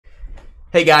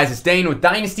Hey guys, it's Dane with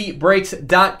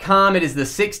DynastyBreaks.com. It is the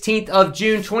 16th of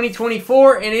June,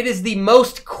 2024, and it is the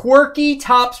most quirky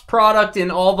Topps product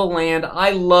in all the land.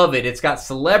 I love it. It's got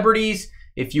celebrities.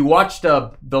 If you watched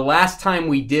the last time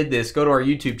we did this, go to our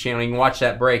YouTube channel. You can watch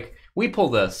that break. We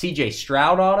pulled the CJ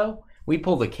Stroud auto. We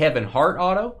pulled the Kevin Hart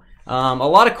auto. A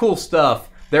lot of cool stuff.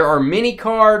 There are mini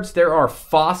cards. There are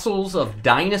fossils of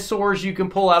dinosaurs you can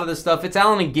pull out of this stuff. It's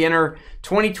Allen and Ginter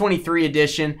 2023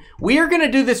 edition. We are going to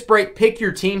do this break, pick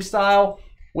your team style,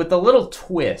 with a little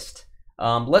twist.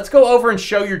 Let's go over and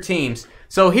show your teams.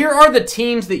 So here are the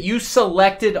teams that you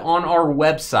selected on our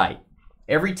website.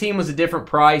 Every team was a different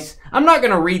price. I'm not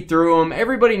going to read through them.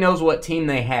 Everybody knows what team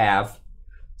they have.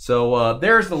 So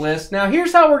there's the list. Now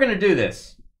here's how we're going to do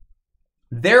this.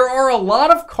 There are a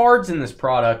lot of cards in this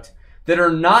product that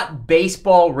are not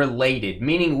baseball related,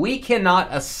 meaning we cannot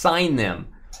assign them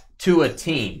to a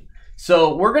team.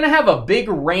 So we're going to have a big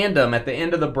random at the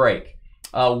end of the break.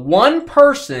 One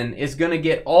person is going to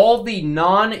get all the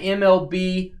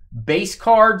non-MLB base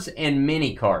cards and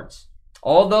mini cards.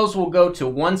 All those will go to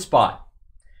one spot.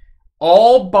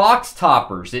 All box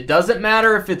toppers. It doesn't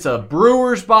matter if it's a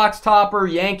Brewers box topper,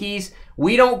 Yankees.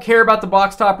 We don't care about the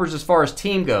box toppers as far as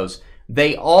team goes.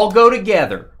 They all go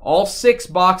together. All 6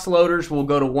 box loaders will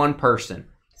go to one person.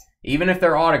 Even if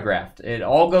they're autographed. It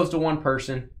all goes to one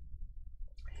person.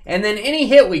 And then any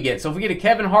hit we get. So if we get a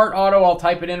Kevin Hart auto, I'll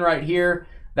type it in right here.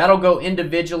 That'll go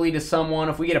individually to someone.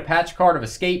 If we get a patch card of a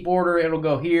skateboarder, it'll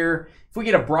go here. If we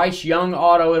get a Bryce Young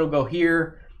auto, it'll go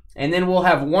here. And then we'll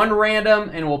have one random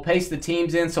and we'll paste the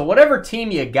teams in. So whatever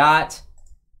team you got,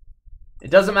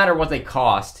 it doesn't matter what they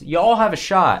cost. You all have a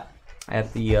shot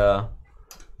at the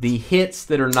hits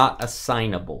that are not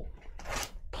assignable.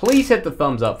 Please hit the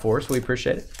thumbs up for us. We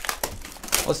appreciate it.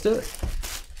 Let's do it.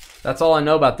 That's all I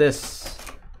know about this.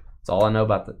 That's all I know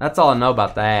about that. That's all I know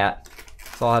about that.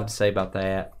 That's all I have to say about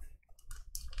that.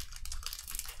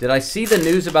 Did I see the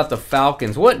news about the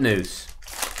Falcons? What news?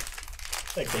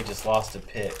 I think they just lost a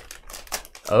pick.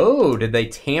 Oh, did they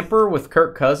tamper with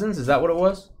Kirk Cousins? Is that what it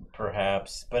was?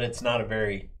 Perhaps, but it's not a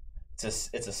very.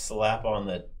 It's a slap on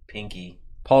the pinky.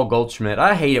 Paul Goldschmidt.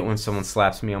 I hate it when someone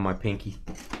slaps me on my pinky.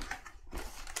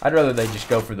 I'd rather they just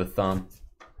go for the thumb.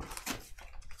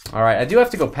 All right, I do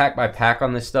have to go pack by pack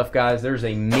on this stuff, guys. There's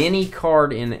a mini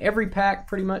card in every pack,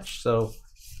 pretty much. So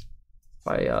if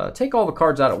I take all the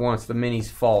cards out at once, the minis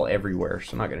fall everywhere.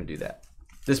 So I'm not going to do that.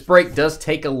 This break does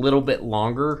take a little bit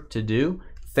longer to do.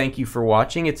 Thank you for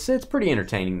watching. It's pretty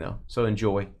entertaining, though, so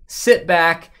enjoy. Sit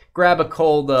back, grab a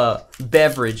cold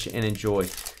beverage, and enjoy.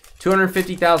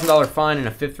 $250,000 fine and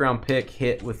a 5th-round pick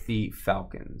hit with the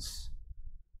Falcons.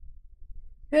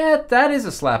 Yeah, that is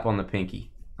a slap on the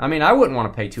pinky. I mean, I wouldn't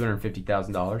want to pay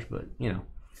 $250,000, but, you know.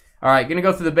 All right, going to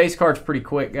go through the base cards pretty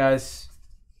quick, guys.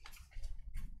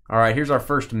 All right, here's our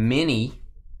first mini.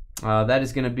 That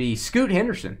is going to be Scoot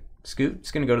Henderson. Scoot, it's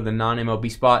going to go to the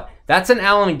non-MLB spot. That's an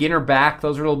Allen and Ginter back.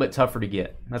 Those are a little bit tougher to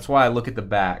get. That's why I look at the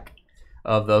back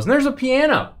of those. And there's a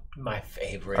piano. My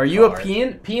favorite. Are you card.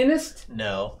 a pianist?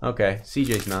 No. Okay,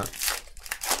 CJ's not.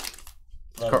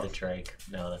 Love the Drake.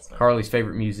 No, that's not. Carly's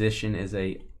favorite musician is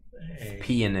a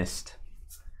pianist.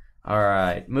 All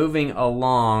right, moving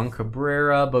along,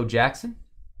 Cabrera, Bo Jackson.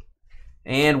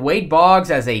 And Wade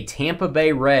Boggs as a Tampa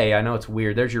Bay Ray. I know it's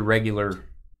weird. There's your regular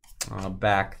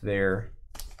back there.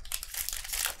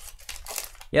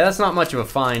 Yeah, that's not much of a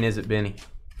fine, is it, Benny,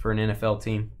 for an NFL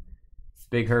team?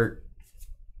 Big hurt.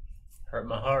 Hurt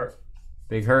my heart.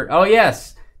 Big hurt. Oh,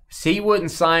 yes. He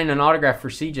wouldn't sign an autograph for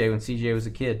CJ when CJ was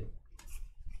a kid.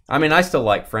 I mean, I still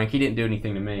like Frank. He didn't do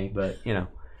anything to me, but, you know.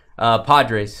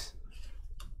 Padres.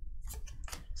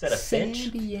 Is that a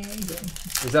finch?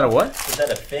 Is that a what? Is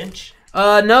that a finch?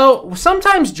 No.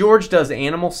 Sometimes George does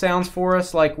animal sounds for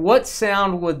us. Like, what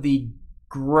sound would the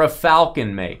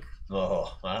Falcon make?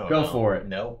 Oh, I don't know. Go for it.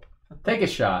 Nope. Take a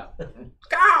shot.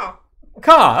 Caw!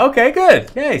 Caw. Okay, good.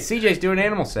 Hey, CJ's doing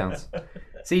animal sounds.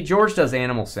 See, George does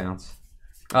animal sounds.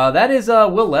 That is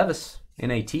Will Levis in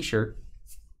a t-shirt.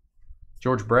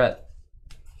 George Brett.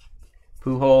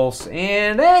 Pujols.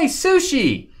 And, hey,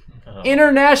 Sushi. Oh.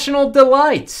 International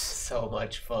Delights. So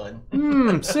much fun.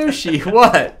 Sushi.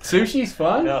 What? Sushi's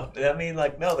fun? No, I mean,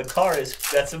 like, no, the card is,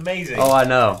 that's amazing. Oh, I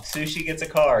know. Sushi gets a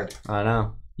card. I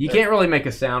know. You can't really make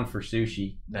a sound for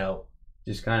sushi. No.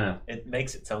 Just kind of. It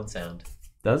makes its own sound.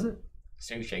 Does it?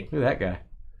 Sushi. Look at that guy.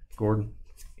 Gordon.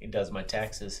 He does my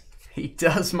taxes. He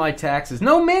does my taxes.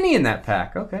 No mini in that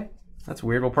pack. Okay. That's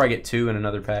weird. We'll probably get 2 in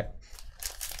another pack.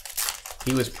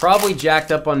 He was probably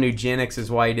jacked up on Nugenics is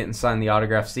why he didn't sign the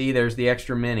autograph. See, there's the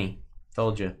extra mini.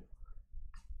 Told you.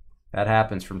 That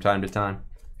happens from time to time.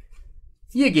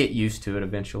 You get used to it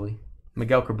eventually.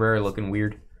 Miguel Cabrera looking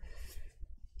weird.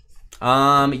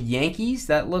 Yankees,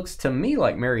 that looks to me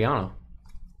like Mariano.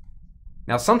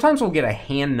 Now, sometimes we'll get a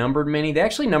hand-numbered mini. They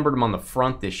actually numbered them on the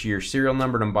front this year. Serial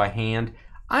numbered them by hand.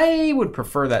 I would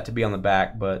prefer that to be on the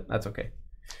back, but that's okay.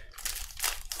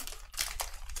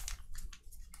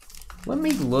 Let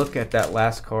me look at that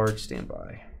last card. Stand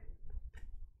by.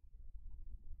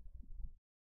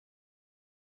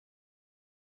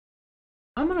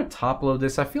 I'm going to top load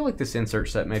this. I feel like this insert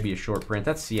set may be a short print.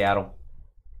 That's Seattle.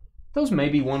 Those may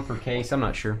be one per case. I'm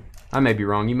not sure. I may be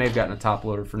wrong. You may have gotten a top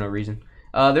loader for no reason.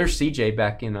 There's CJ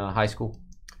back in high school.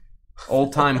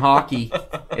 Old-time hockey.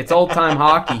 It's old-time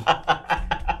hockey.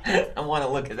 I want to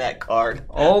look at that card.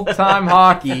 Old-time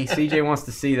hockey. CJ wants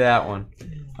to see that one.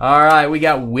 All right, we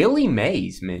got Willie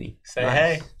Mays mini. Say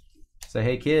hey. Say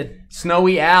hey, kid.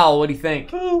 Snowy Owl, what do you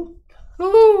think? Ooh.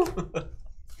 Ooh.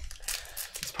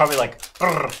 It's probably like...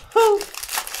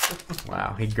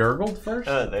 Wow, he gurgled first?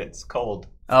 It's cold.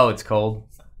 Oh, it's cold.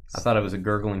 I thought it was a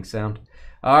gurgling sound.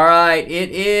 All right, it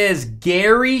is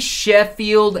Gary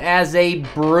Sheffield as a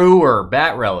Brewer.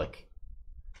 Bat relic.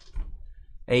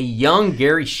 A young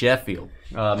Gary Sheffield.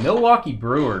 Milwaukee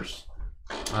Brewers.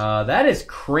 That is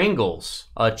Kringles,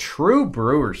 a true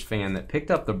Brewers fan that picked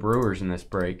up the Brewers in this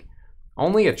break.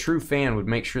 Only a true fan would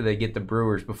make sure they get the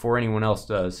Brewers before anyone else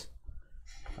does.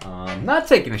 Not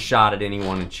taking a shot at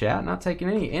anyone in chat. Not taking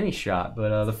any shot.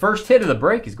 But the first hit of the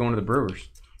break is going to the Brewers.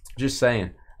 Just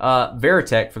saying.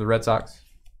 Veritek for the Red Sox.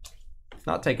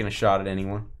 Not taking a shot at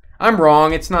anyone. I'm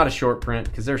wrong. It's not a short print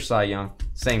because there's Cy Young.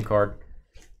 Same card.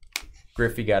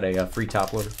 Griffey got a free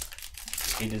top loader.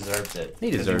 He deserves it.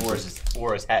 He deserves it. He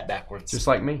wore his hat backwards. Just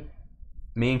like me.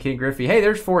 Me and King Griffey. Hey,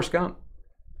 there's Forrest Gump.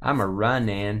 I'm a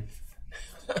runnin'.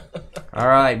 All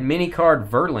right, mini card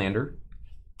Verlander.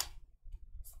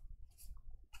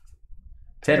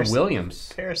 Ted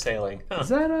Williams. Parasailing. Huh. Is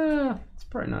that it's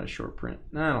probably not a short print.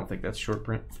 No, I don't think that's a short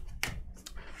print.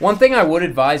 One thing I would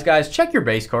advise, guys, check your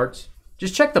base cards.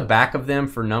 Just check the back of them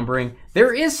for numbering.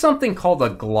 There is something called a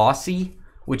glossy,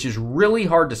 which is really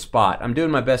hard to spot. I'm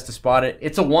doing my best to spot it.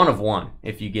 It's a 1 of 1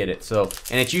 if you get it. So,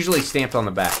 and it's usually stamped on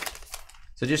the back.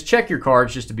 So just check your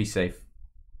cards just to be safe.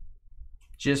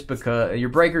 Just because your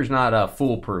breaker's not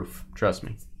foolproof, trust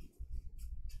me.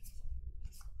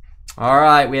 All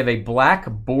right, we have a black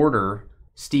border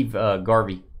Steve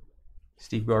Garvey.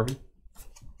 Steve Garvey.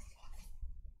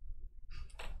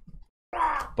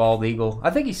 Bald eagle. I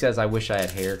think he says, I wish I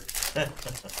had hair.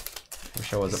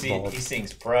 Wish I wasn't bald. He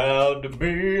sings, proud to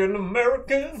be an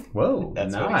American. Whoa,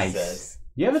 That's nice. what he says.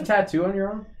 You have a tattoo on your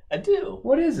arm? I do.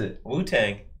 What is it?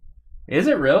 Wu-Tang. Is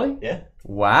it really? Yeah.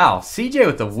 Wow, CJ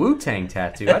with the Wu-Tang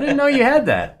tattoo. I didn't know you had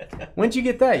that. When'd you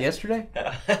get that? Yesterday?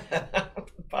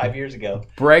 5 years ago.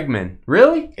 Bregman.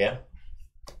 Really? Yeah.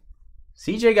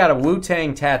 CJ got a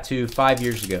Wu-Tang tattoo 5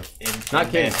 years ago. In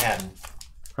Manhattan.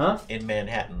 Huh? In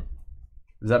Manhattan.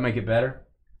 Does that make it better?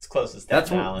 It's close to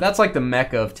Staten Island. That's like the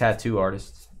mecca of tattoo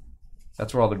artists.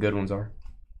 That's where all the good ones are.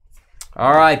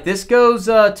 All right, this goes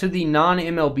to the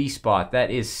non-MLB spot.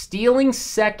 That is stealing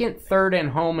second, third,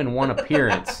 and home in one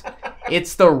appearance.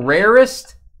 It's the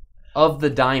rarest of the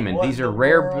diamond. What These are in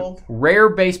the rare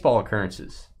baseball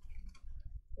occurrences.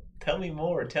 Tell me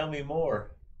more. Tell me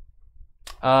more.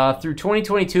 Through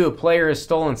 2022, a player has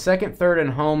stolen second, third,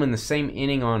 and home in the same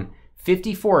inning on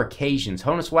 54 occasions.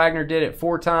 Honus Wagner did it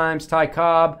 4 times. Ty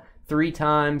Cobb 3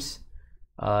 times.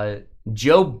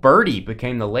 Joe Birdie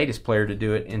became the latest player to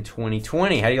do it in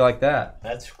 2020. How do you like that?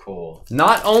 That's cool.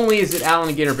 Not only is it Allen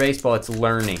and Ginter baseball, it's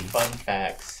learning. Fun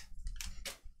facts.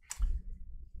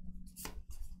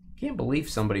 Can't believe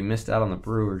somebody missed out on the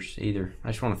Brewers either.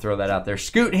 I just want to throw that out there.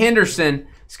 Scoot Henderson.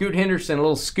 Scoot Henderson, a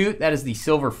little Scoot. That is the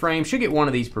silver frame. Should get one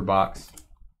of these per box.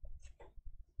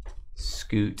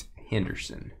 Scoot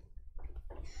Henderson.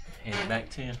 Hand it back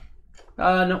to you.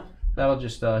 No. That'll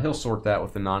just, he'll sort that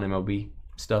with the non-MLB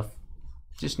stuff.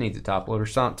 Just needs a top loader.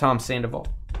 Tom Sandoval.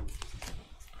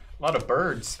 A lot of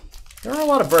birds. There are a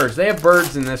lot of birds. They have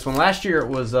birds in this one. Last year it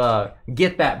was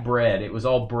Get That Bread. It was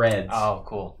all breads. Oh,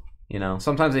 cool. You know,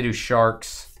 sometimes they do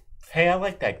sharks. Hey, I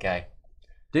like that guy.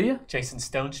 Do you? Jason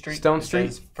Stone Street. Stone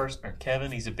Street? Or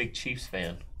Kevin, he's a big Chiefs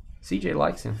fan. CJ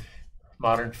likes him.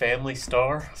 Modern Family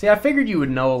star. See, I figured you would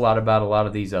know a lot about a lot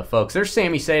of these folks. There's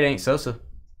Sammy Say It Ain't Sosa.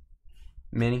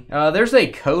 Mini. There's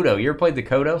a Kodo. You ever played the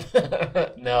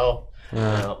Kodo? No.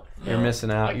 You're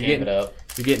missing out. I gave it up.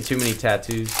 You're getting too many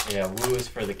tattoos. Yeah, Woo is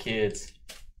for the kids.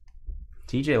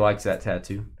 TJ likes that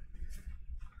tattoo.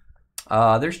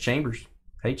 There's Chambers.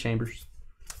 Hey, Chambers.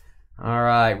 All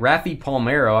right, Rafi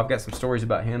Palmeiro. I've got some stories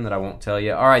about him that I won't tell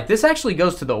you. All right, this actually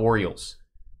goes to the Orioles.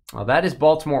 Well, that is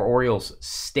Baltimore Orioles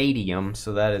Stadium,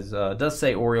 so that is it does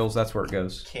say Orioles. That's where it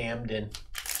goes. Camden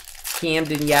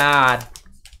Yard.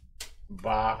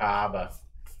 Bahaba.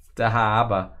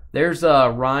 Dahaba. There's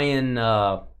Ryan.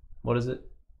 What is it?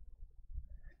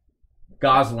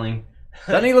 Gosling.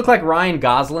 Doesn't he look like Ryan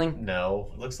Gosling?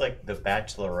 No, looks like the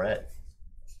Bachelorette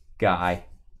guy.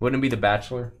 Wouldn't it be the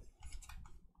Bachelor?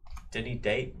 Didn't he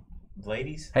date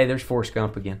ladies? Hey, there's Forrest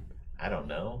Gump again. I don't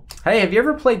know. Hey, have you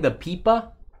ever played the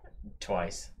Pipa?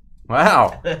 Twice.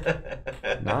 Wow.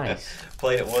 Nice.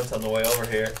 Played it once on the way over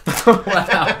here. Wow.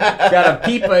 Got a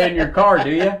Pipa in your car,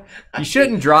 do you? You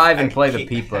shouldn't drive and play the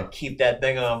Pipa. Keep that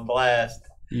thing on blast.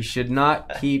 You should not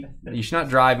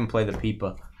drive and play the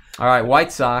Pipa. All right,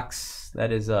 White Sox.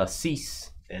 That is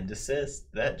Cease. And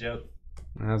desist. That joke.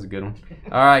 That was a good one.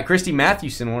 All right, Christy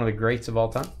Mathewson, one of the greats of all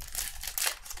time.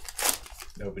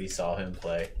 Nobody saw him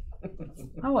play.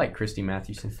 I like Christy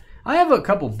Mathewson. I have a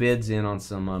couple bids in on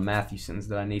some Mathewsons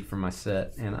that I need for my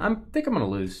set, and I think I'm going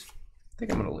to lose.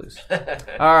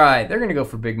 All right, they're going to go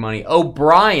for big money.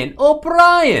 O'Brien.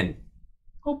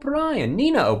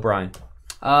 Nina O'Brien.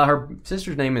 Her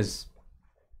sister's name is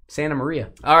Santa Maria.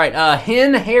 All right,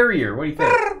 Hen Harrier. What do you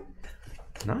think?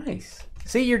 Nice.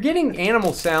 See, you're getting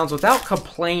animal sounds without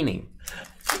complaining.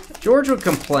 George would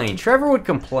complain. Trevor would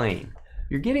complain.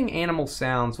 You're getting animal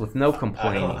sounds with no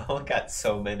complaining. I got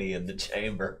so many in the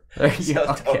chamber. There you So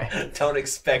go. Okay. don't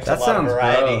expect a lot of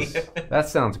variety. Gross. That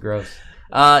sounds gross.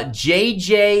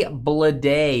 J.J.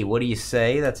 Bleday. What do you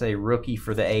say? That's a rookie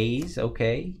for the A's.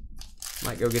 Okay.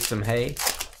 Might go get some hay.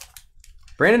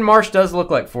 Brandon Marsh does look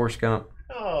like Forrest Gump.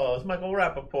 Oh, it's Michael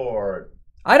Rappaport.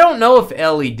 I don't know if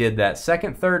Ellie did that.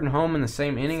 Second, third, and home in the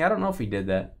same inning. I don't know if he did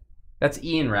that. That's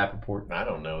Ian Rappaport. I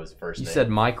don't know his first name. You said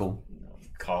Michael.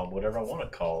 Call him whatever I want to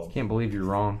call him. Can't believe you're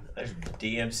wrong. There's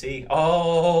DMC.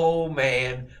 Oh,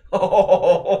 man.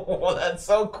 Oh, that's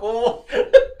so cool.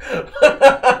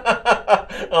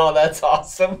 Oh, that's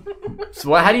awesome.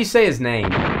 So how do you say his name?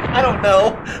 I don't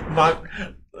know.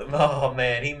 Oh,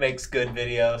 man. He makes good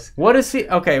videos. What is he?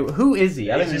 Okay, who is he?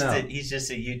 I don't know. He's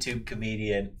just a YouTube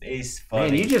comedian. He's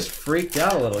funny. Man, you just freaked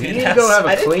out a little. You need to go have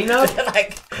a cleanup?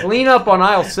 Like, Cleanup on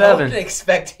aisle 7. I wouldn't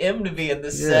expect him to be in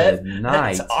the set.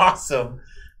 Nice. That's awesome.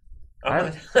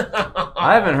 I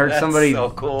haven't heard somebody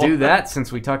so cool. do that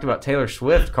since we talked about Taylor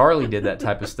Swift. Carly did that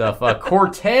type of stuff.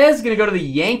 Cortez going to go to the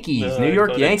Yankees. New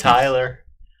York Yankees. Tyler.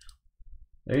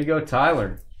 There you go,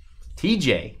 Tyler.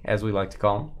 TJ, as we like to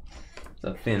call him. It's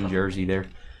a thin jersey there.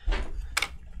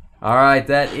 All right,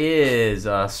 that is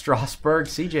Strasburg.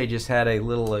 CJ just had a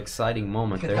little exciting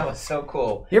moment there. That was so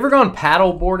cool. You ever gone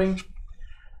paddle boarding?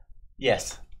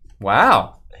 Yes.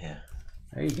 Wow. Yeah.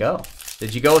 There you go.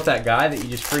 Did you go with that guy that you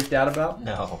just freaked out about?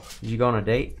 No. Did you go on a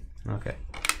date? Okay.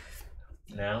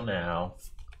 Now.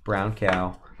 Brown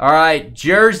cow. All right,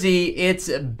 jersey. It's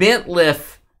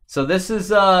Bentliff. So this is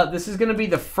going to be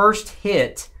the first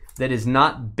hit that is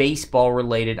not baseball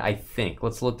related, I think.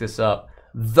 Let's look this up.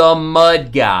 The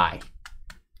Mud Guy.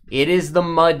 It is the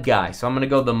Mud Guy. So I'm going to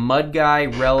go the Mud Guy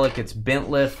relic. It's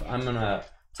Bentliff. I'm going to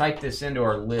type this into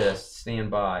our list. Stand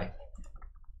by.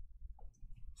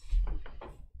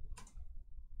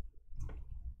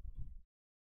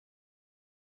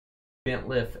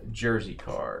 Bentliff jersey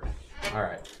card. All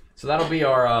right. So that'll be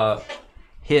our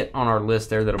hit on our list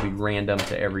there. That'll be random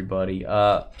to everybody.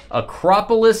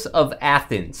 Acropolis of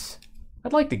Athens.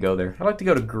 I'd like to go there. I'd like to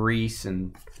go to Greece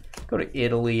and go to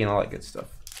Italy and all that good stuff.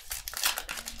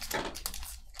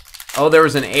 Oh, there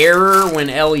was an error when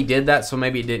Ellie did that, so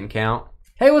maybe it didn't count.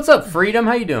 Hey, what's up, Freedom?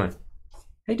 How you doing?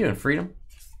 How you doing, Freedom?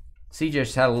 CJ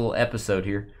just had a little episode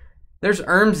here. There's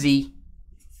Ermsey.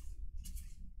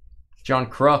 John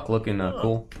Kruk looking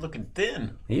cool. Looking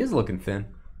thin. He is looking thin.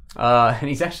 And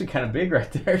he's actually kind of big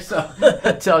right there, so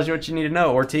that tells you what you need to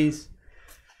know. Ortiz.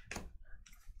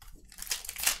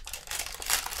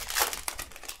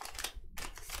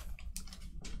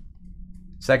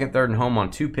 Second, third, and home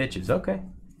on 2 pitches. Okay.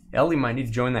 Ellie might need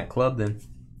to join that club then.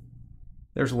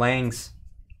 There's Langs.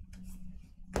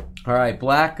 All right,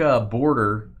 black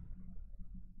border.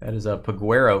 That is a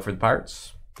Paguero for the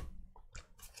Pirates.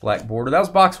 Black border. That was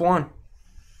box 1.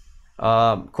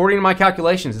 According to my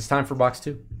calculations, it's time for box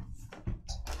 2.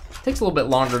 Takes a little bit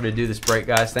longer to do this break,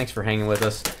 guys. Thanks for hanging with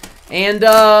us. And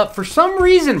for some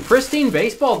reason, Pristine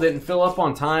Baseball didn't fill up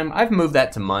on time. I've moved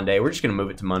that to Monday. We're just going to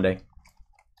move it to Monday.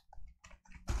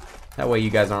 That way you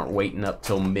guys aren't waiting up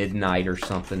till midnight or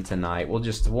something tonight.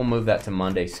 We'll move that to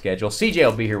Monday's schedule. CJ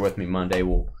will be here with me Monday.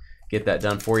 We'll get that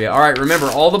done for you. All right, remember,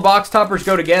 all the box toppers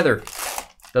go together.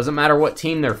 Doesn't matter what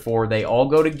team they're for. They all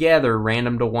go together,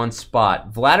 random to one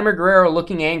spot. Vladimir Guerrero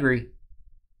looking angry.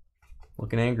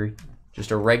 Looking angry.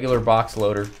 Just a regular box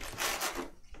loader.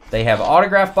 They have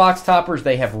autograph box toppers.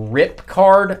 They have rip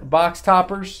card box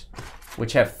toppers,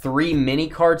 which have 3 mini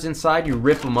cards inside. You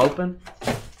rip them open.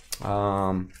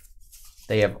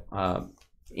 They have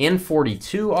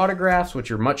N42 autographs,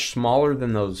 which are much smaller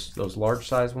than those large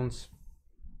size ones.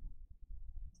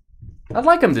 I'd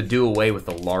like them to do away with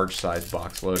the large size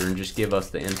box loader and just give us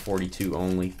the N42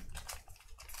 only.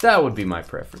 That would be my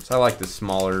preference. I like the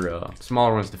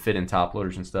smaller ones to fit in top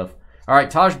loaders and stuff. All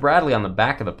right, Taj Bradley on the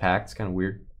back of the pack. It's kind of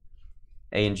weird.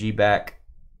 A&G back.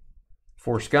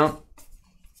 Forrest Gump.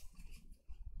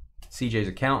 CJ's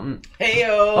accountant.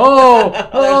 Hey-o!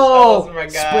 Oh!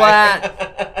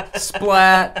 Splat!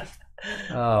 Splat!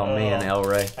 Oh, man, El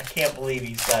Rey. I can't believe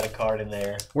he's got a card in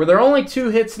there. Were there only 2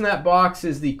 hits in that box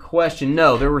is the question.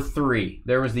 No, there were 3.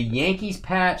 There was the Yankees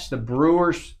patch, the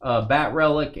Brewers bat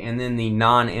relic, and then the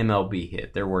non-MLB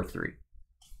hit. There were 3.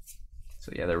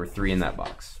 So, yeah, there were 3 in that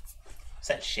box. Is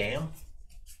that Sham?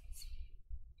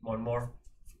 One more.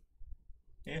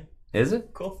 Yeah. Is it?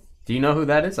 Cool. Do you know who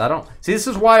that is? I don't. See, this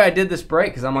is why I did this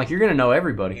break, because I'm like, you're going to know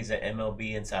everybody. He's an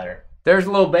MLB insider. There's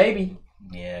a little baby.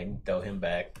 Yeah, you can throw him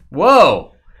back.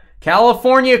 Whoa.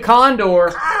 California Condor.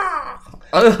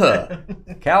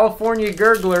 California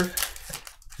Gurgler.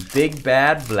 Big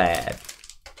Bad Vlad.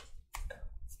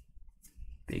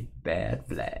 Big Bad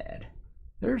Vlad.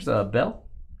 There's Bell.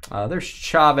 There's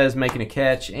Chavez making a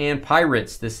catch. And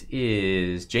Pirates, this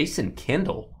is Jason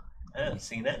Kendall. I haven't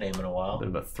seen that name in a while. A bit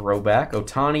of a throwback.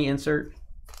 Otani insert.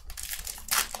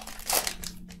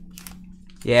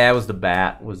 Yeah, it was the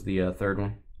bat. Was the third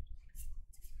one.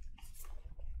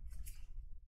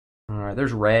 All right,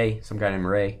 there's Ray. Some guy named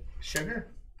Ray.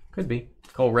 Sugar? Could be.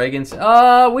 Cole Reagan's.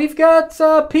 We've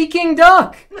got Peking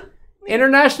Duck.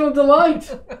 International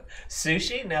Delight.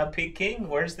 Sushi? Now Peking?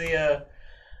 Where's the...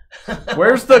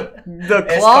 Where's the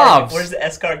cloves? Where's the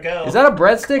escargot? Is that a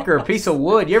breadstick or a piece of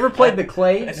wood? You ever played the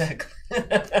claves?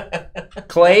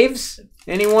 Claves?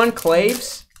 Anyone?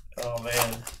 Claves? Oh,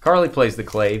 man. Carly plays the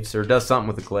claves or does something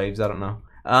with the claves. I don't know.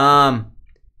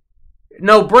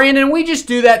 No, Brandon, we just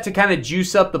do that to kind of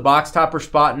juice up the box topper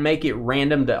spot and make it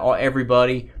random to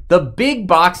everybody. The big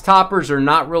box toppers are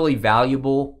not really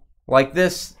valuable. Like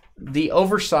this, the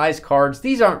oversized cards,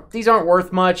 these aren't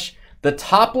worth much. The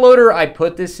top loader I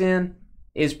put this in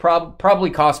is probably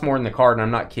cost more than the card, and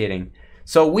I'm not kidding.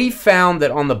 So we found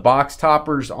that on the box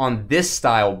toppers on this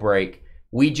style break,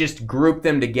 we just group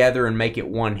them together and make it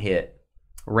one hit.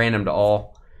 Random to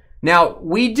all. Now,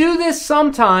 we do this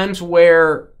sometimes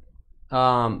where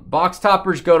box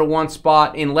toppers go to one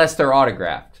spot unless they're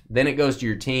autographed. Then it goes to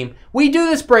your team. We do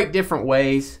this break different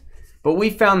ways, but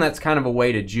we found that's kind of a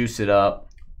way to juice it up.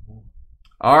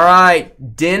 All right,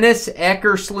 Dennis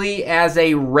Eckersley as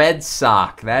a Red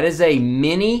Sox. That is a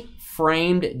mini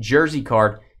framed jersey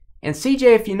card. And CJ,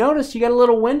 if you notice, you got a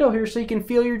little window here so you can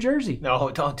feel your jersey. No,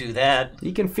 don't do that.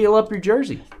 You can feel up your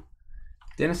jersey.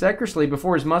 Dennis Eckersley,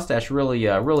 before his mustache really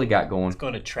got going. It's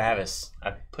going to Travis.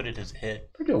 I put it as a hit.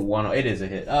 I do a 108. It is a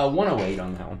hit. 108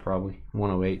 on that one, probably.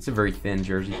 108. It's a very thin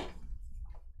jersey.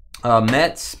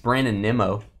 Mets, Brandon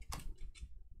Nimmo.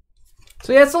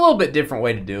 So, yeah, it's a little bit different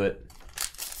way to do it.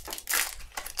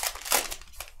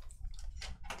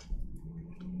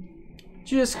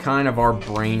 Just kind of our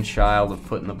brainchild of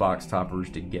putting the box toppers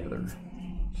together.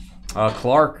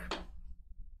 Clark.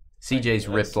 CJ's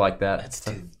ripped like that.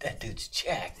 That dude's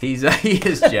jacked. He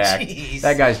is jacked.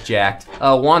 That guy's jacked.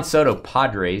 Juan Soto,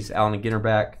 Padres. Alan and Ginter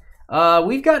back.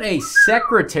 We've got a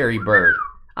secretary bird.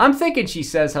 I'm thinking she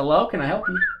says hello. Can I help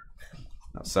you?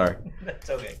 Oh, sorry. That's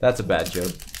okay. That's a bad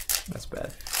joke. That's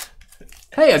bad.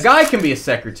 Hey, a guy can be a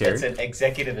secretary. It's an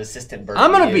executive assistant bird.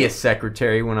 I'm gonna be a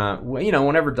secretary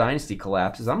whenever Dynasty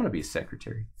collapses. I'm gonna be a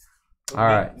secretary. All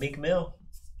right. Meek Mill.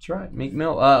 That's right. Meek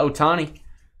Mill. Otani.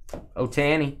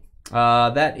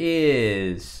 That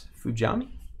is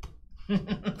Fujami.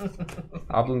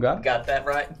 Oblongata. Got that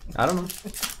right? I don't know.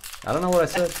 I don't know what I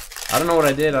said. I don't know what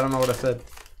I did. I don't know what I said.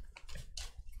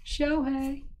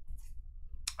 Shohei.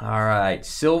 All right.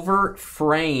 Silver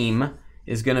frame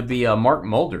is going to be Mark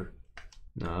Mulder.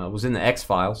 Was in the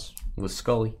X-Files with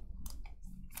Scully.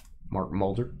 Mark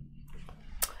Mulder.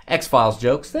 X-Files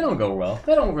jokes, they don't go well.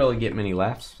 They don't really get many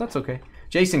laughs. That's okay.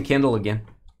 Jason Kendall again.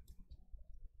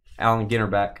 Alan Ginter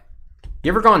back.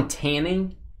 You ever gone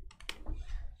tanning?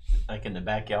 Like in the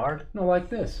backyard? No, like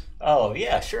this. Oh,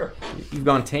 yeah, sure. You've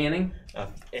gone tanning? I've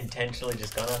intentionally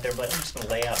just gone out there, but I'm just going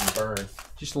to lay out and burn.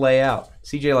 Just lay out.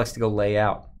 CJ likes to go lay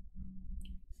out.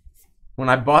 When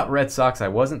I bought Red Sox, I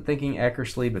wasn't thinking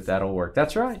Eckersley, but that'll work.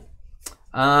 That's right.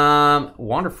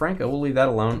 Wander Franco, we'll leave that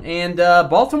alone. And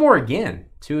Baltimore again.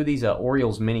 2 of these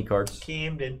Orioles mini cards.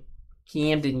 Camden.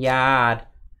 Camden Yard.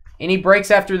 Any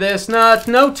breaks after this?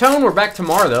 No tone. We're back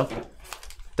tomorrow, though.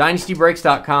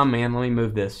 DynastyBreaks.com, man. Let me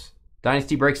move this.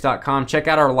 DynastyBreaks.com. Check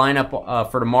out our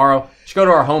lineup for tomorrow. Just go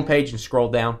to our homepage and scroll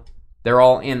down. They're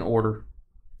all in order.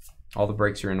 All the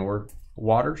breaks are in order.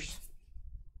 Waters.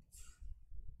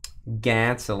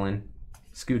 Gansolin.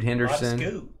 Scoot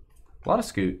Henderson. A lot of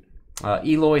Scoot.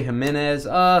 Eloy Jimenez.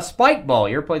 Spike Ball.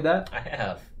 You ever played that? I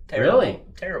have. Terrible. Really?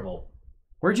 Terrible.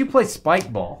 Where'd you play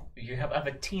Spike Ball? I have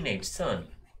a teenage son.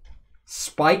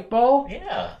 Spike Ball?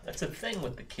 Yeah, that's a thing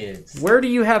with the kids. Where do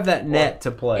you have that net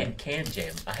to play? In Can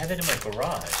Jam. I have it in my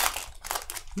garage.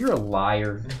 You're a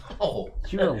liar. No.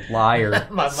 You're a liar.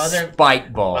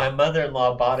 Spike Ball. My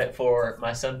mother-in-law bought it for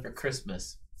my son for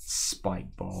Christmas.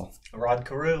 Spike Ball. Rod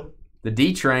Carew. The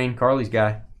D Train, Carly's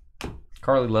guy.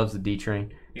 Carly loves the D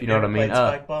Train. You know what I mean?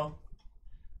 Spike Ball?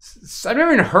 I've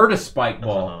never even heard of Spike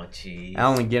Ball. Oh, jeez.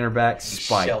 Alan Ginterback,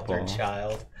 Spike sheltered Ball.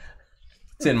 Child.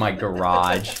 It's in my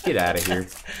garage. Get out of here.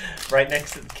 Right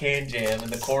next to the Can Jam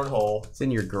and the cornhole. It's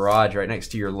in your garage, right next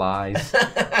to your lies.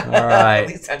 All right. At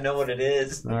least I know what it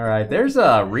is. All right. There's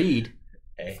Reed.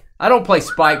 Hey. I don't play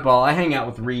Spike Ball. I hang out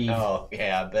with Reed. Oh,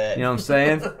 yeah, I bet. You know what I'm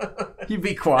saying? You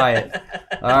be quiet.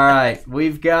 All right.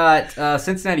 We've got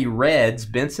Cincinnati Reds,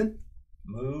 Benson.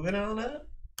 Moving on up.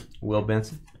 Will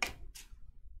Benson.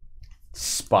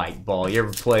 Spike Ball. You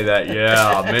ever play that?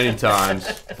 Yeah, many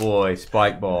times. Boy,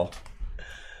 Spike Ball.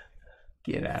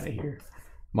 Get out of here.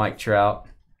 Mike Trout.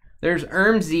 There's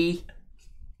Ermsey.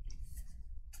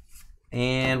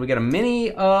 And we got a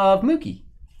mini of Mookie.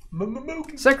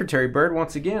 Mookie. Secretary Bird,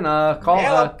 once again. Call.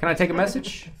 Yeah. Can I take a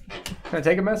message? Can I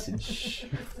take a message?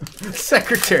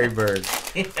 Secretary Bird.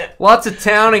 Lots of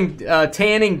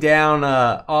tanning down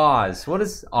Oz. What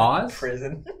is Oz?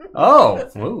 Prison. Oh.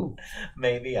 Ooh.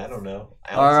 Maybe. I don't know.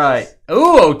 Ounces. All right.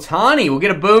 Ooh, Otani. We'll get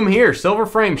a boom here. Silver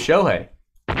frame Shohei.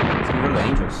 Let's go to the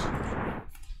Angels.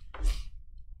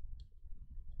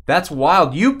 That's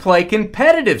wild. You play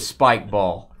competitive Spike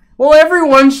Ball. Well,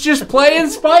 everyone's just playing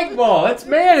Spike Ball.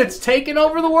 It's taking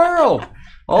over the world.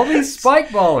 All these Spike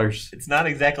Ballers. It's not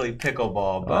exactly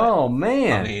pickleball, but oh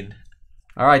man. I mean,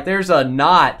 all right. There's a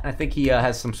Knott. I think he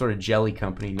has some sort of jelly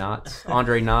company. Knotts.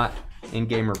 Andre Knott,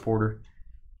 in-game reporter.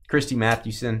 Christy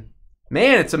Mathewson.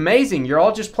 Man, it's amazing. You're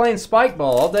all just playing Spike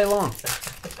Ball all day long.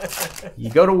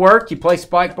 You go to work, you play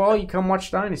Spike Ball, you come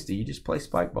watch Dynasty. You just play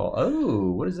Spike Ball.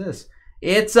 Oh, what is this?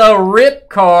 It's a rip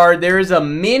card. There is a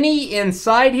mini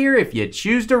inside here. If you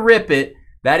choose to rip it,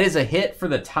 that is a hit for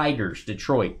the Tigers,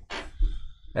 Detroit.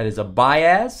 That is a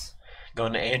Baez.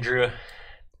 Going to Andrew.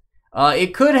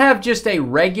 It could have just a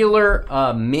regular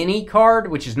mini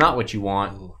card, which is not what you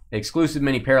want. Ooh. Exclusive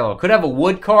mini parallel. Could have a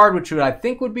wood card, which I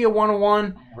think would be a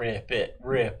 101. Rip it.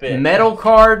 Rip it. Metal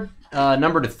card,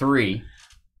 number to 3.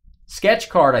 Sketch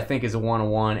card, I think, is a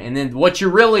 101. And then what you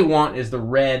really want is the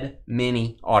red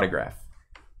mini autograph.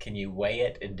 Can you weigh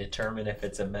it and determine if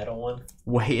it's a metal one?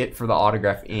 Weigh it for the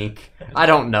autograph ink. I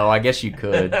don't know. I guess you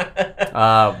could.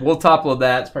 We'll top load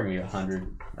that. It's probably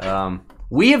 100.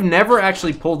 We have never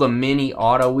actually pulled a mini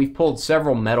auto. We've pulled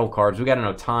several metal cards. We got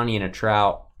an Otani and a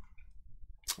Trout.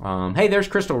 Hey, there's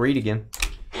Crystal Reed again.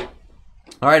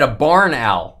 All right, a Barn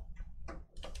Owl.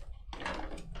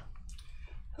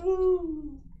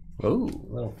 Ooh, a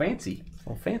little fancy. A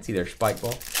little fancy there, Spike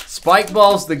Ball. Spike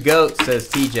Ball's the GOAT, says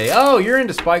TJ. Oh, you're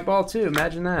into Spike Ball too.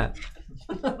 Imagine that.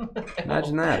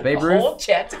 Imagine that. Babe Ruth. The whole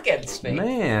chat's against me.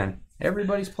 Man,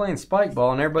 everybody's playing Spike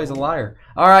Ball and everybody's a liar.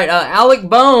 All right, Alec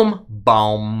Bohm.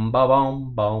 Boom,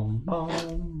 boom, boom,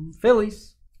 boom.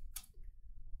 Phillies.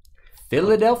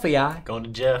 Philadelphia. Going to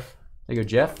Jeff. There you go,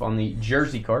 Jeff, on the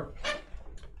jersey card.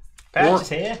 Patch is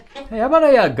here. Hey, how about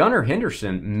a Gunnar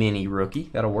Henderson mini rookie?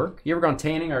 That'll work. You ever gone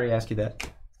tanning? I already asked you that.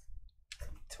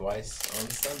 Twice on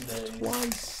Sunday.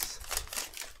 Twice.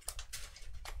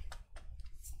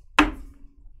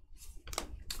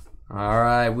 All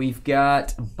right, we've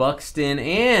got Buxton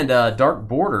and Dark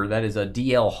Border. That is a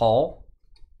DL Hall.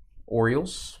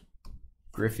 Orioles.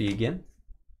 Griffey again.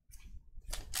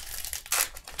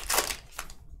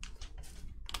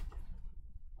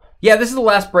 Yeah, this is the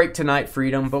last break tonight,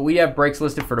 Freedom, but we have breaks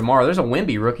listed for tomorrow. There's a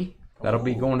Wemby rookie. That'll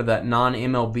be going to that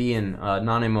non-MLB and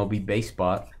non-MLB base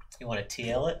spot. You want to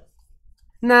TL it?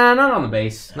 Nah, not on the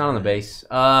base. Not on the base.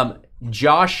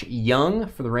 Josh Young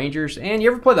for the Rangers. And you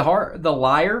ever play the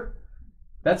Liar?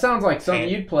 That sounds like something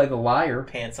you'd play, the Liar.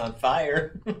 Pants on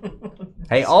fire.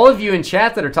 Hey, all of you in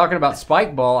chat that are talking about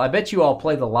Spike Ball, I bet you all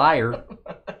play the Liar.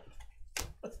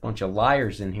 Bunch of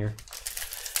liars in here.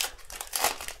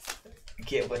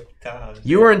 Get with the times.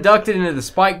 You were inducted into the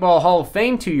Spike Ball Hall of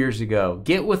Fame 2 years ago.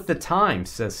 Get with the times,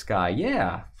 says Sky.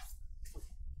 Yeah.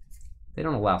 They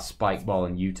don't allow Spike Ball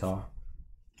in Utah.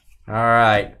 All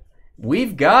right.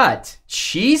 We've got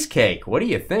cheesecake. What do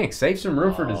you think? Save some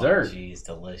room for dessert. Jeez,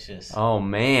 delicious. Oh,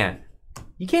 man.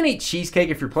 You can't eat cheesecake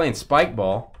if you're playing spike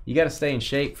ball. You got to stay in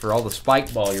shape for all the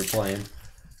spike ball you're playing.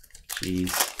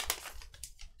 Jeez.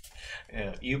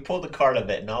 Yeah, you pull the card of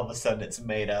it, and all of a sudden it's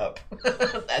made up.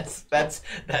 that's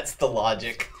the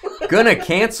logic. Gonna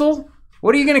cancel?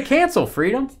 What are you gonna cancel,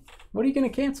 Freedom? What are you gonna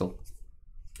cancel?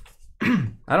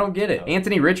 I don't get it.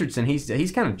 Anthony Richardson,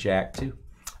 he's kind of jacked too.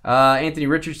 Anthony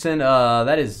Richardson,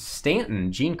 that is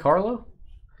Stanton. Giancarlo.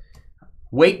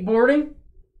 Wakeboarding?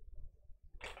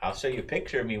 I'll show you a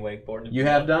picture of me wakeboarding. You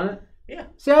have done it? Yeah.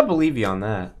 See, I believe you on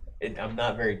that. I'm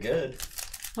not very good.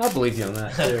 I believe you on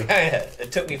that too.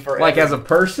 It took me forever. Like as a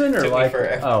person, or like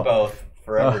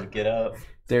forever to get up.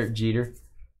 Derek Jeter.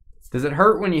 Does it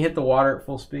hurt when you hit the water at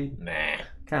full speed? Nah.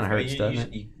 Kind of hurts,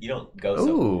 doesn't it? You don't go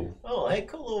Ooh. Oh, hey,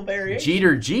 cool little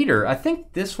variation. Jeter. I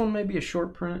think this one may be a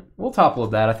short print. We'll top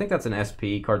load that. I think that's an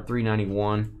SP, card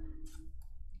 391.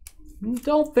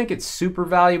 Don't think it's super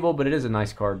valuable, but it is a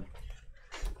nice card.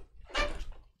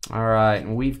 All right,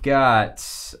 and we've got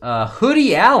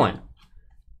Hoodie Allen.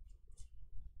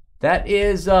 That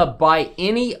is by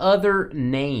any other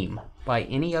name. By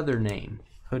any other name.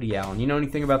 Hoodie Allen. You know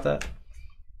anything about that?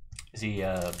 Is he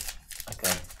like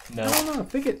a... No. I don't know. I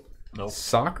think it... Nope.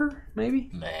 Soccer, maybe?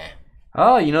 Nah.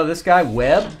 Oh, you know this guy,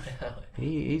 Webb?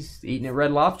 He's eating at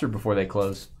Red Lobster before they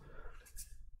close.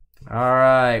 All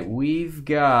right, we've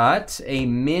got a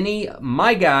mini...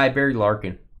 My guy, Barry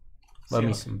Larkin. Love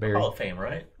me some Barry. Hall of Fame,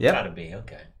 right? Yep. Gotta be,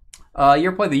 okay. You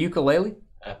ever play the ukulele?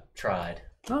 I've tried.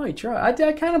 Oh, you tried.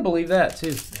 I kind of believe that, too.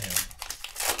 Yeah.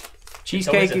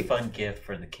 Cheesecake. It's always a fun gift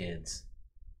for the kids.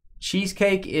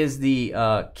 Cheesecake is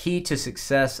the key to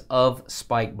success of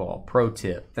spike ball. Pro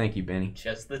tip. Thank you, Benny.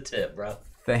 Just the tip, bro.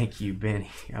 Thank you,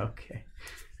 Benny. Okay.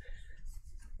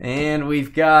 And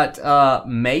we've got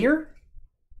Mayor.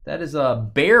 That is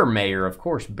Bear Mayor. Of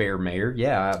course, Bear Mayor.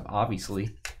 Yeah,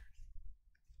 obviously.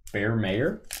 Bear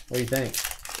Mayor? What do you think?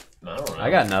 I don't know. I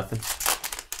got nothing.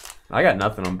 I got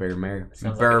nothing on Bear Mayor.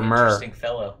 Sounds Bear like an Mur. interesting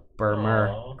fellow. Bear Mur.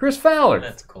 Aw. Chris Fowler.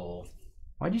 That's cool.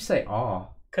 Why'd you say aw?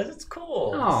 Because it's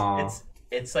cool. Aw.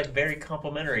 It's like very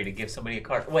complimentary to give somebody a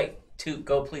card. Wait,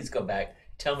 please go back.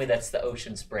 Tell me that's the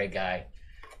Ocean Spray guy.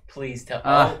 Please tell.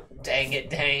 Oh, dang it,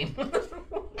 Dane.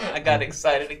 I got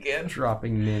excited again.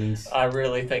 Dropping minis. I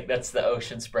really think that's the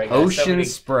Ocean Spray guy. Ocean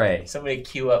Spray. Somebody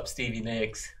cue up Stevie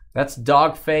Nicks. That's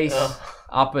Dogface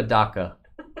Apodaca.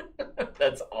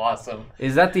 That's awesome.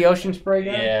 Is that the Ocean Spray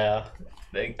guy? Yeah.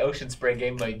 The Ocean Spray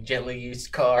gave my gently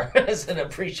used car as an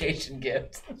appreciation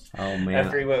gift. Oh, man.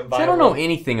 After he went viral. See, I don't know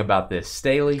anything about this.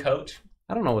 Staley. Coach?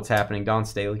 I don't know what's happening. Don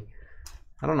Staley.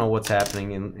 I don't know what's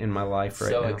happening in my life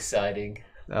right now. So exciting.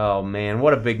 Oh, man.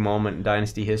 What a big moment in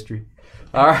Dynasty history.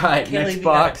 All right, Kelly, next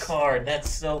box. got a card. That's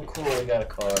so cool. We got a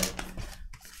card.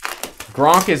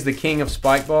 Gronk is the king of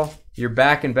spike ball. You're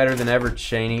back and better than ever,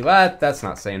 Shaney. Well, that's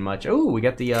not saying much. Oh, we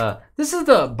got the... this is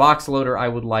the box loader I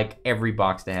would like every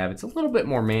box to have. It's a little bit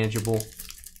more manageable.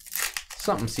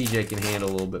 Something CJ can handle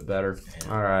a little bit better.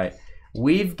 All right.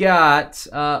 We've got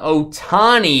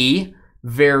Otani.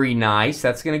 Very nice.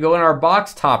 That's going to go in our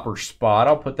box topper spot.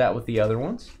 I'll put that with the other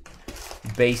ones.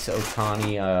 Base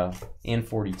Otani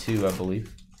N42, I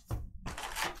believe.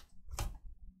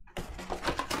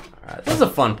 All right. This is a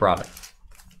fun product.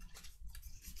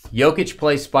 Jokic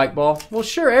plays spike ball. Well,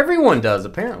 sure, everyone does,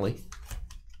 apparently.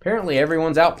 Apparently,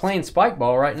 everyone's out playing spike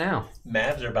ball right now.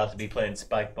 Mavs are about to be playing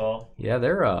spike ball. Yeah,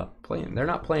 they're playing. They're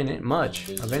not playing it much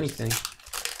of anything.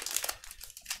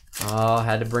 Oh,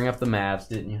 had to bring up the Mavs,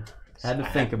 didn't you? Had to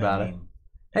think about it.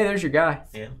 Hey, there's your guy.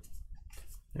 Yeah.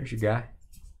 There's your guy.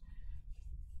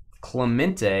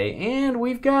 Clemente, and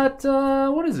we've got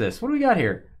what is this? What do we got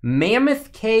here?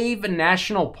 Mammoth Cave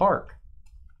National Park,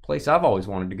 place I've always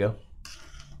wanted to go.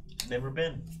 Never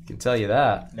been. Can tell you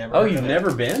that. Never. Oh, you've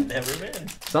never been? Never been.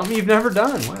 Something you've never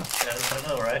done. Wow. I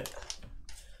know, right?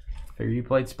 Figure you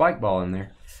played spike ball in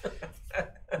there.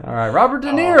 All right, Robert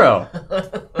De Niro.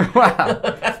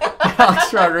 Wow.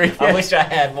 Alex Rodriguez. I wish I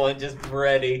had one just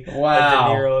ready. Wow. A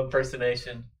De Niro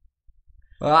impersonation.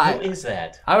 Well, Who is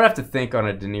that? I would have to think on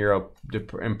a De Niro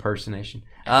impersonation.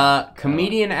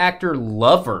 Comedian, actor,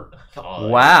 lover. Oh,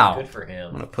 wow. Good for him.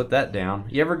 I'm going to put that down.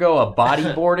 You ever go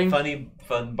bodyboarding?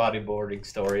 Fun bodyboarding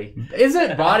story.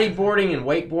 Isn't bodyboarding and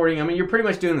wakeboarding, I mean, you're pretty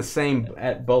much doing the same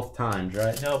at both times,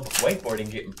 right? No, but wakeboarding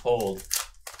getting pulled.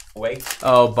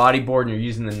 Oh, bodyboarding, you're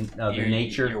using the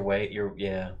nature.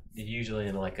 You're usually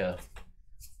in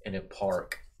in a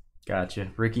park.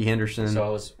 Gotcha. Ricky Henderson. So I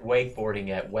was wakeboarding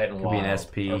at Wet and Wild. Could be an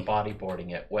SP. Or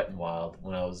bodyboarding at Wet and Wild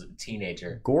when I was a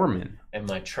teenager. Gorman. And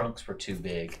my trunks were too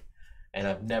big. and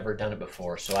I've never done it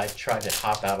before. So I tried to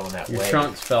hop out on that wave. Your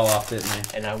trunks fell off, didn't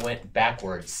they? And I went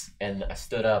backwards, and I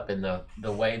stood up, and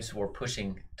the waves were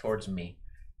pushing towards me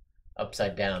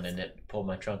upside down, and it pulled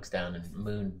my trunks down and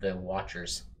mooned the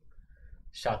watchers.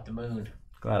 Shot the moon.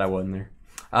 Glad I wasn't there.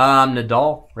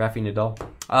 Nadal, Rafi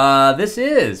Nadal. This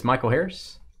is Michael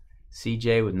Harris.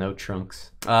 CJ with no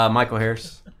trunks. Michael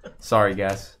Harris. Sorry,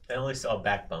 guys. I only saw a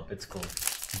back bump. It's cool.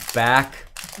 Back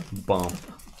bump.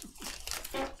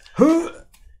 All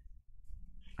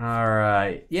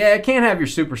right. Yeah, can't have your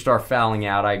superstar fouling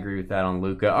out. I agree with that on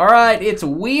Luka. All right, it's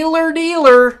Wheeler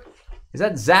Dealer. Is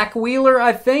that Zach Wheeler,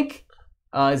 I think?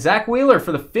 Zach Wheeler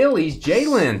for the Phillies.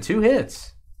 Jalen, 2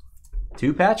 hits.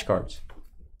 2 patch cards.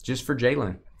 Just for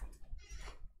Jalen.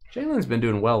 Jalen's been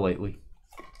doing well lately.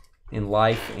 In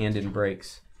life and in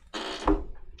breaks.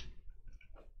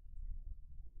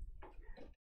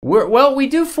 We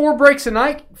do 4 breaks a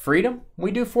night, Freedom.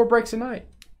 We do 4 breaks a night.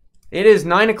 It is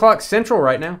 9 o'clock Central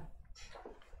right now.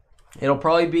 It'll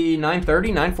probably be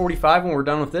 9:30, 9:45 when we're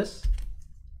done with this.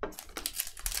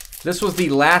 This was the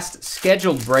last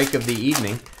scheduled break of the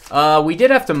evening. We did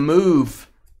have to move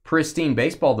Pristine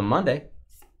Baseball to Monday.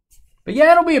 But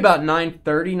yeah, it'll be about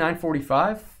 9:30,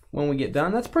 9:45 when we get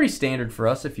done. That's pretty standard for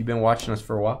us if you've been watching us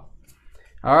for a while.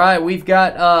 All right, we've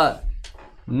got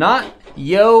Not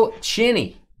Yo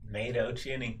Chinny. NATO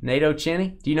Chinny. NATO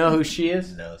Chinny? Do you know who she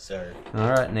is? No, sir.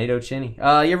 All right, NATO Chinny.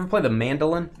 You ever play the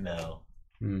mandolin? No.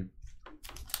 Hmm.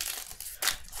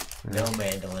 No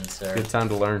mandolin, sir. Good time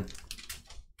to learn.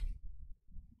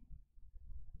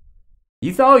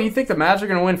 You think the Mavs are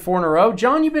going to win 4 in a row?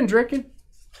 John, you been drinking?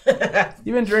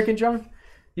 You been drinking, John?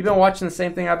 You been watching the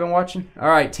same thing I've been watching? All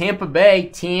right, Tampa Bay.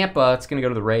 Tampa. It's going to go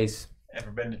to the Rays.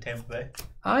 Ever been to Tampa Bay?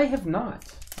 I have not.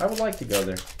 I would like to go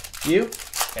there. You?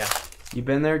 Yeah. You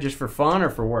been there just for fun or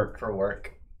for work? For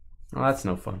work. Oh, that's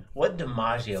no fun. What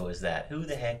DiMaggio is that? Who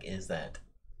the heck is that?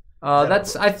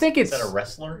 I think it's... Is that a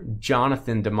wrestler?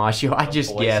 Jonathan DiMaggio. I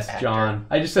just guessed, actor. John.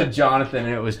 I just said Jonathan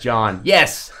and it was John.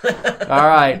 Yes! All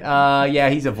right. Yeah,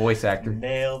 he's a voice actor.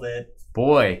 Nailed it.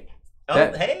 Boy.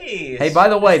 Hey! Hey, by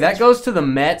the way, that goes to the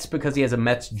Mets because he has a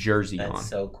Mets jersey on. That's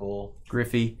so cool.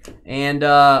 Griffey. And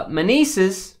my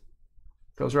nieces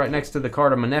goes right next to the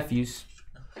card of my nephews.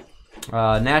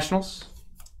 Nationals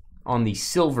on the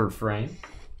silver frame.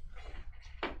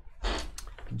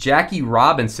 Jackie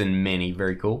Robinson mini,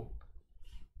 very cool.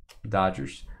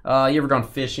 Dodgers. You ever gone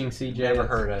fishing, CJ? Never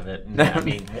heard of it. I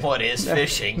mean, what is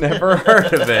fishing? Never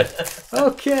heard of it.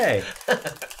 Okay.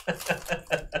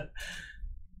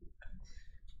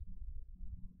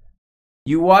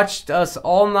 You watched us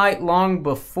all night long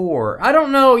before. I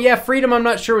don't know. Yeah, Freedom, I'm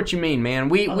not sure what you mean, man.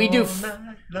 We do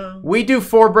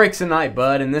 4 breaks a night,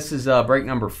 bud, and this is break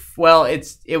number... Well,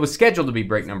 it was scheduled to be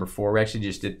break number 4. We actually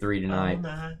just did 3 tonight.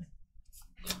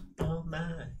 All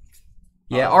night.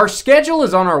 Yeah, our schedule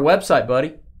is on our website,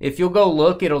 buddy. If you'll go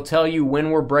look, it'll tell you when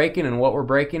we're breaking and what we're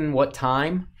breaking, what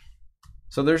time.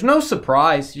 So there's no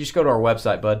surprise. You just go to our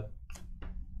website, bud.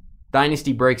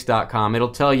 DynastyBreaks.com. It'll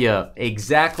tell you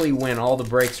exactly when all the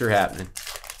breaks are happening.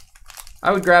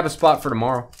 I would grab a spot for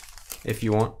tomorrow if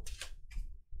you want.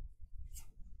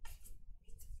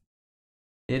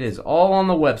 It is all on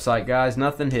the website, guys.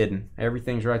 Nothing hidden.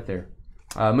 Everything's right there.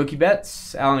 Mookie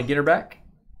Betts, Alan and Ginter back.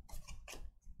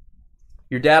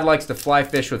 Your dad likes to fly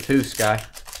fish with who, Sky?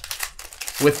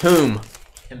 With whom?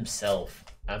 Himself.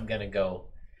 I'm going to go.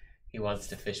 He wants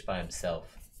to fish by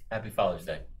himself. Happy Father's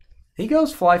Day. He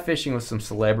goes fly fishing with some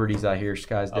celebrities, I hear,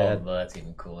 Sky's dad. Oh, well, that's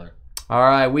even cooler. All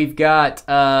right, we've got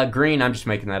Green. I'm just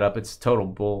making that up. It's total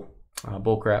bull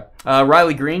crap.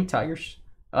 Riley Green, Tigers.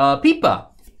 Pipa.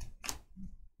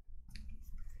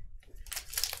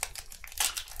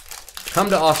 Come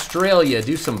to Australia,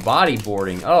 do some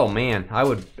bodyboarding. Oh man, I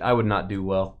would not do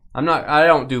well. I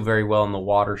don't do very well in the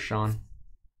water, Sean.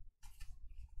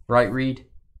 Right, Reed?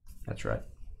 That's right.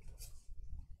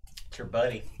 It's your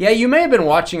buddy. Yeah, you may have been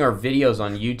watching our videos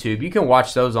on YouTube. You can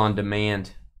watch those on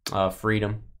demand,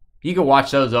 Freedom. You can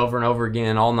watch those over and over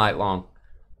again all night long.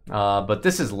 But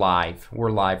this is live.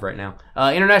 We're live right now.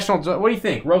 International, what do you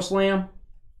think? Roast lamb?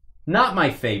 Not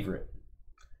my favorite.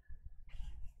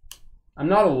 I'm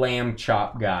not a lamb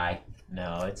chop guy.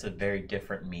 No, it's a very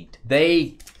different meat.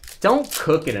 They don't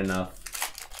cook it enough.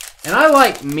 And I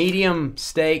like medium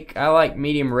steak. I like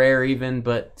medium rare even.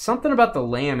 But something about the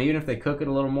lamb, even if they cook it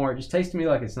a little more, it just tastes to me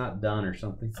like it's not done or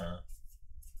something.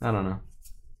 I don't know.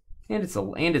 And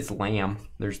it's lamb.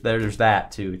 There's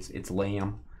that too. It's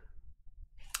lamb.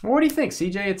 Well, what do you think,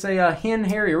 CJ? It's a hen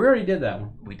harrier. We already did that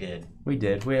one. We did. We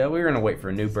did. We were gonna wait for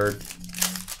a new bird.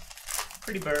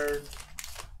 Pretty bird.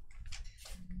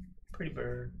 Pretty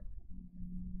bird.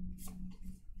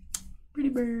 Pretty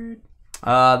bird.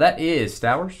 That is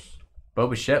Stowers. Bo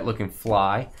Bichette looking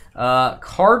fly.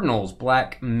 Cardinals,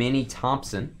 black Minnie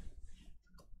Thompson.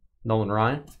 Nolan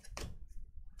Ryan.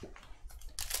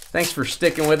 Thanks for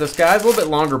sticking with us, guys. A little bit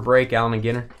longer break, Allen and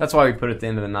Ginter. That's why we put it at the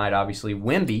end of the night, obviously.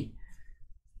 Wemby.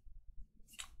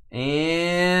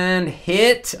 And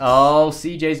hit. Oh,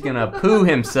 CJ's going to poo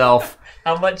himself.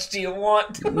 How much do you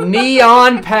want?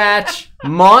 Neon patch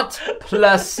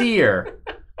Montplaisir.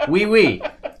 Oui.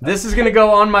 This is going to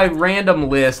go on my random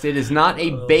list. It is not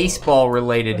a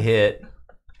baseball-related hit.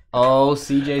 Oh,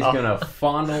 CJ's going to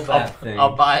fondle that thing.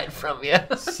 I'll buy it from you.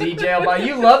 CJ, I'll buy.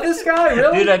 You love this guy,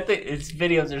 really? Dude, I think its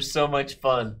videos are so much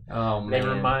fun. Oh, man. They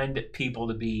remind people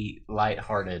to be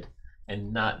lighthearted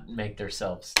and not make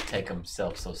themselves take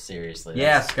themselves so seriously.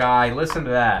 Yeah, Sky. Listen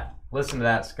to that. Listen to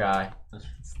that, Sky.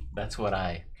 That's what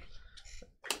I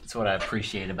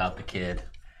appreciate about the kid.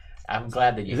 I'm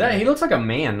glad that you. He looks like a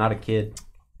man, not a kid.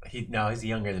 He's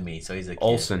younger than me, so he's a kid.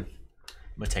 Olsen.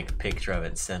 I'm gonna take a picture of it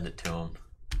and send it to him.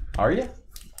 Are you? I'm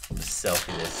gonna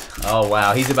selfie this. Oh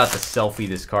wow, he's about to selfie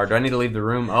this card. Do I need to leave the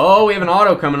room? Oh, we have an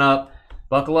auto coming up.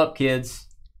 Buckle up, kids.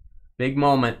 Big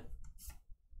moment.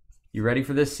 You ready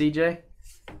for this, CJ?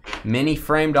 Mini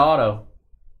framed auto.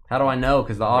 How do I know?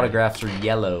 Because the autographs are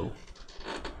yellow.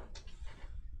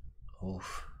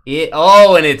 Oof.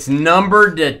 And it's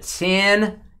numbered to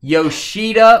 10.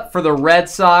 Yoshida for the Red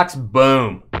Sox.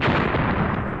 Boom.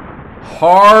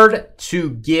 Hard to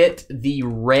get the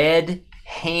red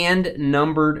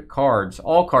hand-numbered cards.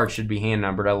 All cards should be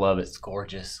hand-numbered. I love it. It's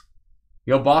gorgeous.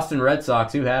 Yo, Boston Red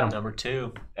Sox. Who had them? Number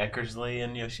 2, Eckersley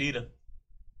and Yoshida.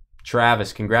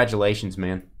 Travis, congratulations,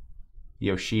 man.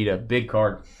 Yoshida, big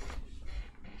card.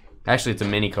 Actually, it's a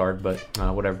mini card, but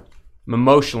whatever.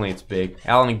 Emotionally, it's big.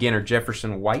 Allen and Ginter,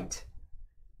 Jefferson White.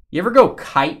 You ever go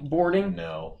kiteboarding?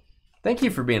 No. Thank you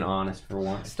for being honest for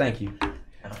once. Thank you.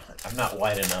 I'm not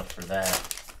white enough for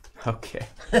that. Okay.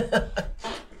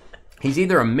 He's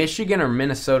either a Michigan or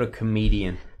Minnesota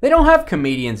comedian. They don't have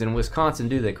comedians in Wisconsin,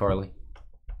 do they, Carly?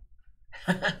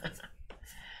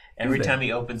 Every time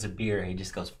he opens a beer, he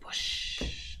just goes,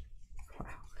 push. Wow.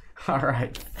 All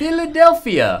right.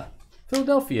 Philadelphia.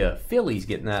 Philly's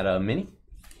getting that mini.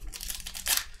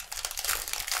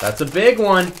 That's a big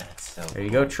one. That's so there you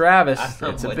go, Travis.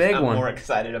 It's a big one. I'm more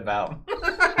excited about.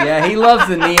 Yeah, he loves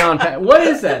the neon pants. What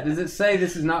is that? Does it say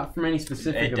this is not from any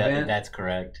specific event? That's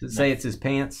correct. Does it say it's his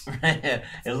pants? It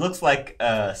looks like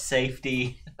a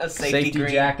safety green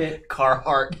jacket.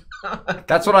 Carhartt.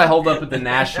 That's what I hold up at the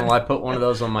National. I put one of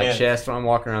those on my chest when I'm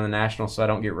walking around the National so I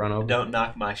don't get run over. Don't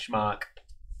knock my schmuck.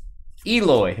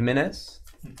 Eloy Jimenez.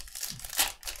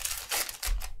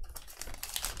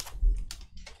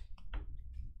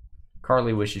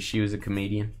 Carly wishes she was a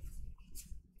comedian.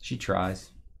 She tries.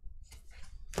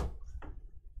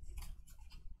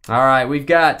 All right, we've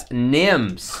got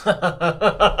Nims.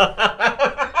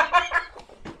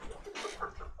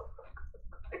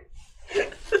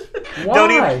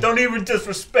 Why? Don't even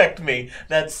disrespect me.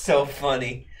 That's so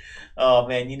funny. Oh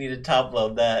man, you need to top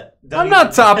load that. I'm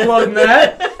not top loading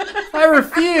that. I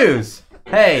refuse.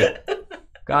 Hey,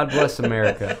 God bless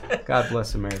America. God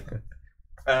bless America.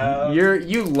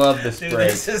 You love this break.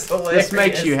 This is hilarious. This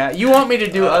makes you happy. You want me to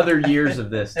do other years of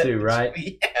this too, right?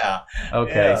 Yeah.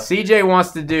 Okay. Yeah. CJ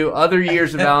wants to do other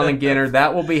years of Allen and Ginter.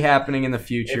 That will be happening in the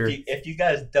future. If you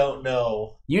guys don't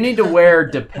know, you need to wear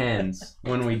Depends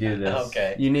when we do this.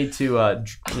 Okay. You need to,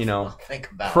 think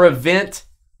about prevent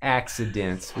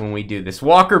accidents when we do this.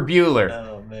 Walker Bueller.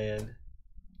 Oh man.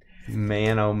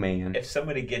 Man, oh man. If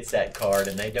somebody gets that card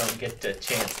and they don't get the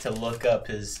chance to look up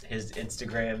his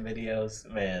Instagram videos,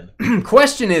 man.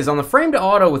 Question is, on the frame to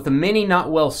auto with the mini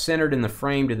not well centered in the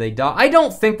frame, did they dock? I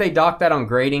don't think they dock that on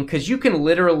grading because you can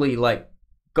literally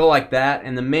go like that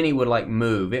and the mini would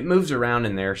move. It moves around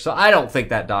in there. So I don't think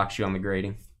that docks you on the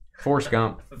grading. Forrest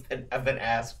Gump. I've been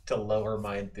asked to lower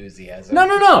my enthusiasm. No.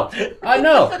 I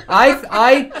know.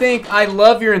 I think I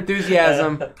love your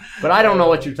enthusiasm, but I don't know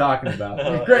what you're talking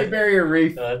about. Great Barrier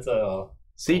Reef. That's all.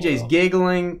 CJ's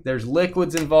giggling. There's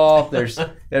liquids involved. There's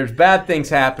bad things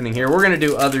happening here. We're gonna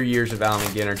do other years of Allen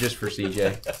and Ginter just for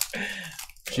CJ.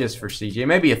 Just for CJ.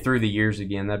 Maybe a through the years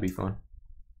again. That'd be fun.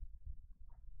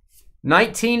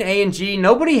 19 A and G.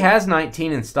 Nobody has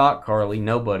 19 in stock, Carly.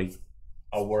 Nobody.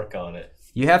 I'll work on it.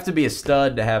 You have to be a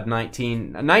stud to have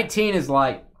 19. 19 is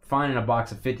like finding a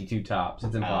box of 52 tops.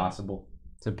 It's impossible.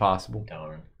 It's impossible.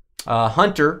 Darn.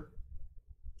 Hunter.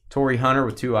 Torrey Hunter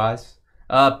with 2 eyes.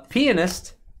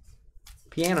 Pianist.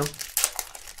 Piano.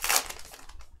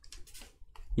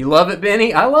 You love it,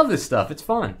 Benny? I love this stuff. It's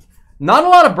fun. Not a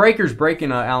lot of breakers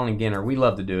breaking Allen and Ginter. We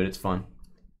love to do it. It's fun.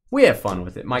 We have fun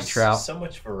with it. Mike Trout. So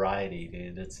much variety,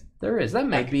 dude. There is. That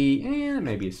may be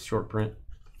a short print.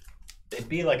 It'd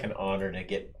be like an honor to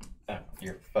get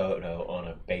your photo on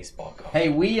a baseball card. Hey,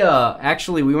 we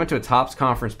went to a Topps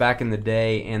conference back in the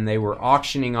day, and they were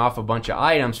auctioning off a bunch of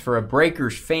items for a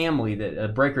Breakers family that a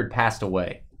Breaker had passed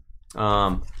away.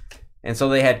 And so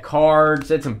they had cards.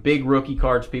 They had some big rookie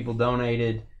cards people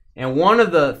donated. And one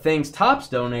of the things Topps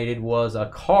donated was a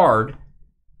card,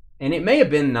 and it may have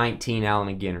been 19 Allen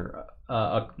and Ginter.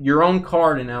 Your own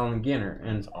card in Allen and Ginter.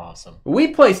 And it's awesome. We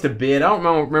placed a bid. I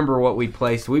don't remember what we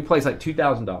placed. We placed like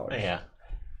 $2,000. Yeah.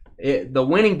 The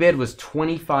winning bid was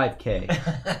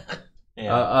 $25,000.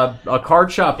 Yeah. A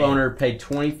card shop owner paid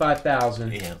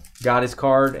 $25,000. Yeah. Got his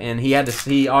card, and he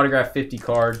autographed 50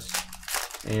 cards.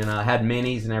 And had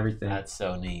minis and everything. That's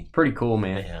so neat. Pretty cool,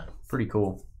 man. Yeah. Pretty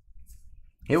cool.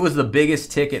 It was the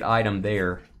biggest ticket item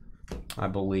there, I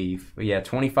believe. But yeah,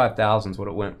 $25,000 is what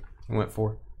it went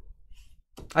for.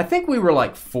 I think we were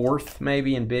like fourth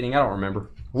maybe in bidding. I don't remember.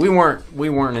 We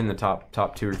weren't in the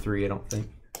top 2 or 3, I don't think.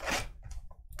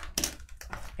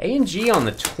 A&G on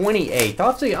the 28th.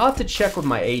 I'll have to check with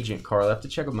my agent, Carl. I have to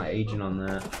check with my agent on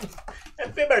that.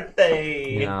 Happy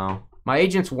birthday. No. My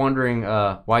agent's wondering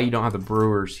why you don't have the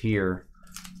Brewers here.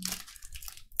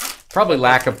 Probably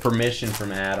lack of permission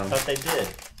from Adam. I thought they did.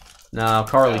 No,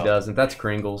 Carly doesn't. That's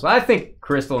Kringles. I think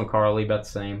Crystal and Carly about the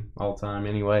same all the time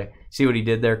anyway. See what he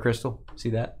did there, Crystal?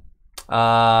 See that?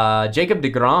 Jacob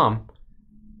deGrom.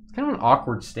 It's kind of an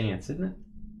awkward stance, isn't it?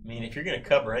 I mean, if you're going to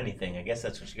cover anything, I guess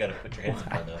that's what you got to put your hands in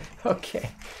front of. Okay.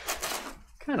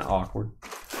 Kind of awkward.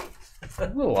 A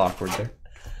little awkward there.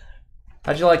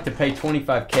 How'd you like to pay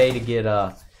 $25,000 to get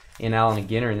in Allen and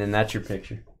Ginter, and then that's your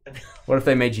picture? What if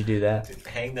they made you do that?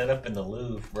 Hang that up in the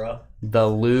Louvre, bro. The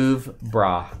Louvre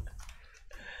bra.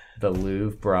 The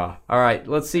Louvre bra. All right,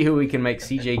 let's see who we can make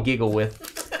CJ giggle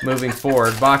with moving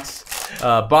forward. Box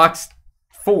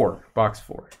 4. Box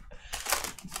 4.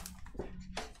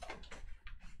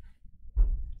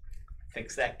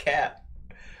 Fix that cap.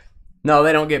 No,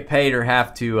 they don't get paid or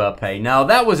have to pay. No,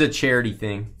 that was a charity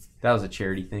thing.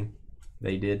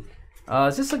 They did.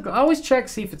 Is this I always check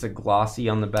see if it's a glossy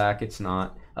on the back. It's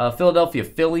not. Philadelphia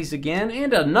Phillies again,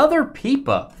 and another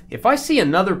Peepa. If I see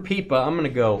another Peepa, I'm gonna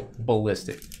go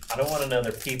ballistic. I don't want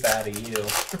another peep out of you.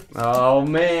 Oh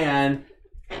man.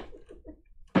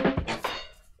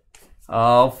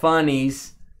 Oh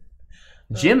funnies.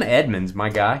 Jim Edmonds, my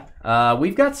guy.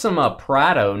 We've got some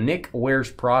Prado. Nick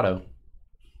wears Prado.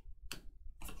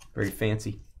 Very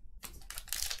fancy.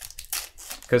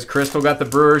 Because Crystal got the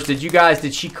Brewers. Did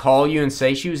she call you and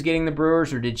say she was getting the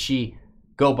Brewers, or did she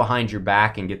go behind your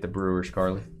back and get the Brewers,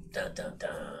 Carly? Dun, dun,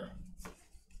 dun.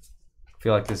 I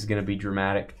feel like this is going to be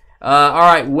dramatic. All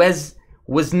right,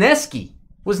 Wisniewski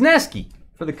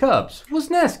for the Cubs.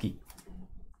 Wisniewski.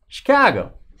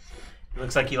 Chicago. It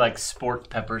looks like he likes sport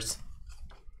peppers.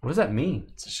 What does that mean?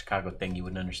 It's a Chicago thing you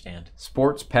wouldn't understand.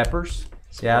 Sports peppers?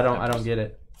 Yeah, I don't get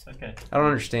it. It's okay. I don't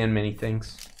understand many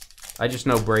things. I just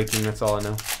know breaking. That's all I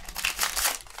know.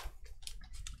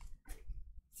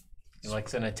 He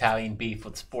likes an Italian beef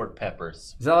with sport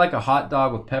peppers. Is that like a hot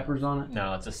dog with peppers on it?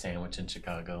 No, it's a sandwich in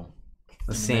Chicago.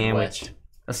 A sandwich.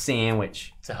 A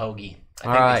sandwich. It's a hoagie.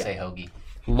 I think they say hoagie.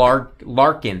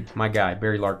 Larkin, my guy,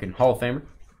 Barry Larkin, Hall of Famer.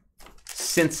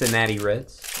 Cincinnati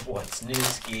Reds. What's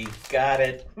Newski? Got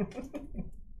it.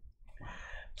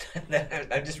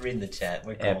 I'm just reading the chat.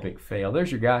 Epic fail.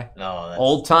 There's your guy. No,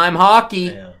 old time hockey.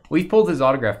 Yeah. We've pulled his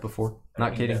autograph before.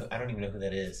 Not kidding. I don't even know who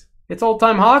that is. It's old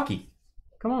time hockey.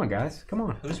 Come on, guys. Come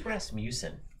on. Who's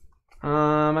Rasmussen?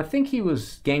 I think he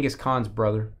was Genghis Khan's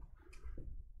brother.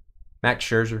 Max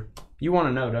Scherzer. You want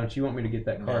to know, don't you? You want me to get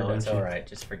that card, No, it's don't you? all right.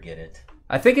 Just forget it.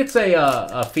 I think it's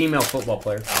a female football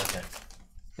player. Oh, okay.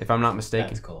 If I'm not mistaken.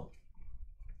 That's cool.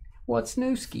 What's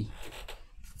Newski?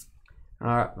 All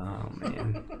right. Oh,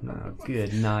 man. No,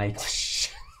 good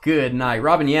night. Good night.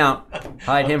 Robin Yount.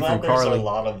 Hide him from Carly. There's a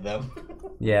lot of them.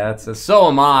 Yeah, so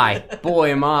am I.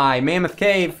 Boy, am I. Mammoth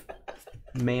Cave.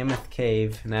 Mammoth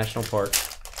Cave National Park.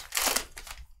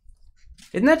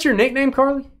 Isn't that your nickname,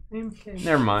 Carly? Mammoth Cave.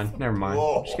 Never mind.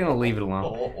 Whoa. I'm just going to leave it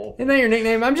alone. Isn't that your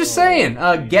nickname? I'm just saying.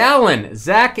 Gallen.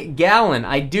 Zach Gallen,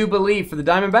 I do believe, for the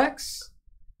Diamondbacks.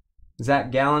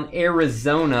 Zach Gallen,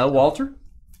 Arizona. Walter?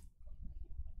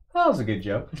 That was a good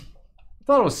joke. I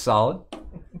thought it was solid.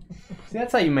 See,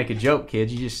 that's how you make a joke,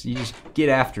 kids. You just get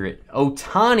after it.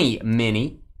 Otani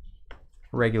Mini.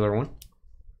 Regular one.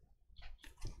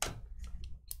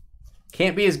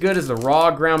 Can't be as good as the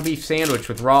raw ground beef sandwich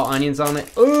with raw onions on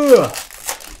it. Ugh!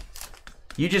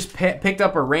 You just picked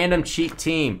up a random cheat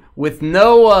team with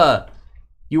no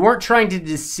You weren't trying to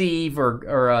deceive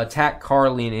or attack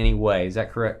Carly in any way. Is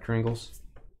that correct, Kringles?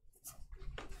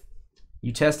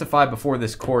 You testified before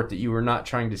this court that you were not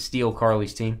trying to steal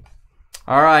Carly's team.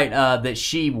 All right, that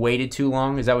she waited too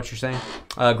long. Is that what you're saying?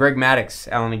 Greg Maddox,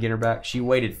 Alan and Ginter back. She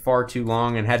waited far too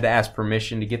long and had to ask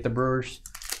permission to get the Brewers.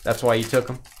 That's why you took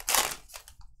them.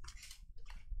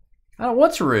 Oh,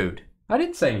 what's rude? I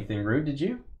didn't say anything rude, did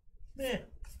you? Meh.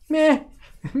 Meh.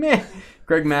 Meh.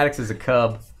 Greg Maddox is a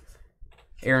Cub.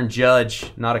 Aaron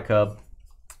Judge, not a Cub.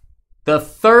 The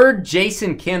third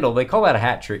Jason Kendall. They call that a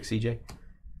hat trick, CJ.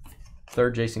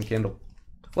 Third Jason Kendall.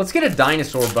 Let's get a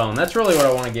dinosaur bone. That's really what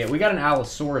I want to get. We got an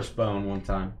Allosaurus bone one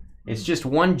time. It's just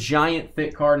one giant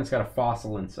thick card and it's got a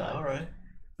fossil inside. All right.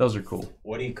 Those are cool.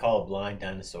 What do you call a blind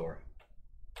dinosaur?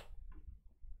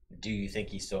 Do you think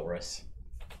he saw us?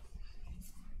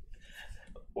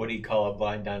 What do you call a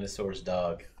blind dinosaur's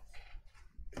dog?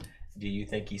 Do you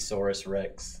think he saw us,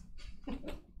 Rex?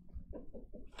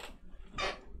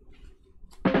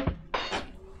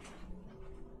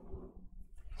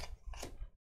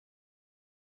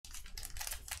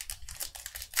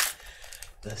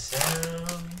 The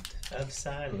sound of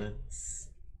silence.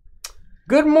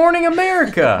 Good morning,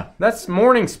 America. That's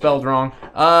morning spelled wrong.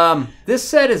 This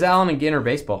set is Alan and Ginter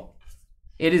baseball.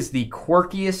 It is the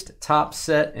quirkiest top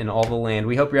set in all the land.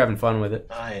 We hope you're having fun with it.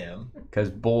 I am. Because,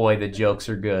 boy, the jokes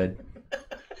are good.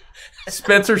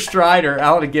 Spencer Strider,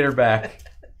 Alan and Ginter back.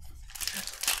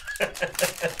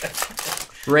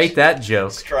 Rate that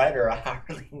joke. Strider, I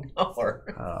hardly know her.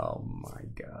 Oh, my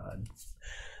God.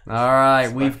 All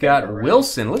right, we've got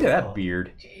Wilson. Look at that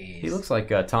beard. Geez. He looks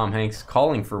like Tom Hanks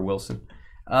calling for Wilson.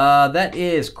 That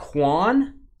is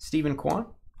Kwan, Stephen Kwan.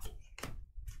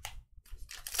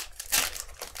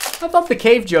 I thought the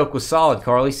cave joke was solid,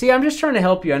 Carly. See, I'm just trying to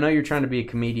help you. I know you're trying to be a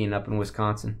comedian up in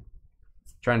Wisconsin.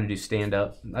 Trying to do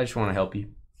stand-up. I just want to help you.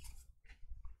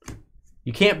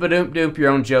 You can't badoomp your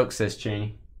own joke, says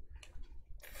Cheney.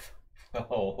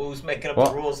 Oh, who's making up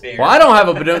the rules here? Well, I don't have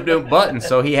a badoomp button,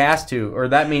 so he has to. Or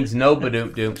that means no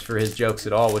badoomps for his jokes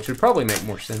at all, which would probably make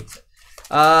more sense.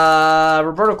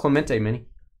 Roberto Clemente, mini.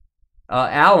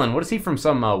 Alan, what is he from?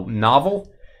 Some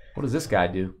novel? What does this guy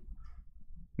do?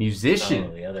 Musician.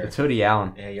 Oh, the other. It's Hoodie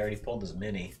Allen. Yeah, he already pulled his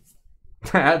mini.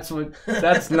 That's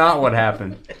not what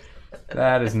happened.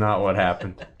 That is not what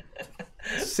happened.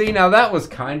 See, now that was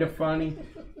kind of funny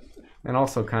and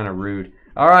also kind of rude.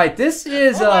 All right, this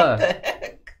is What the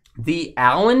heck? the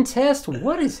Allen test.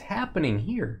 What is happening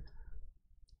here?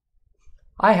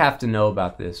 I have to know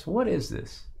about this. What is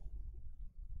this?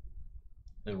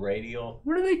 The radial.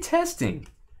 What are they testing?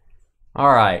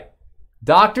 All right.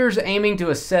 Doctors aiming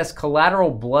to assess collateral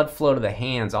blood flow to the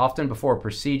hands, often before a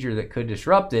procedure that could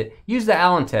disrupt it, use the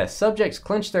Allen test. Subjects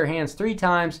clench their hands 3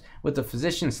 times with the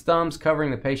physician's thumbs covering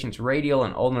the patient's radial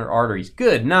and ulnar arteries.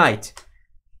 Good night.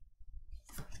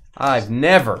 I've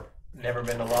never Never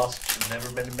been to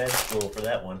med school for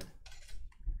that one.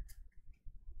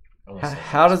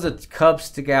 How does a Cub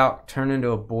Scout turn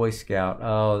into a Boy Scout?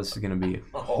 Oh, this is going to be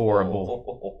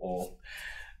horrible.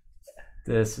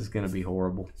 This is going to be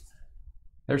horrible.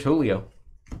 There's Julio.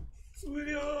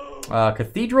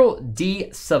 Cathedral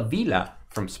de Sevilla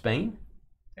from Spain.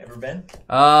 Ever been?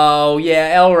 Oh,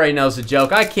 yeah, El Rey knows a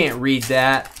joke. I can't read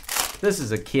that. This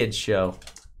is a kid's show.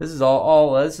 This is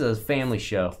this is a family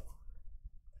show.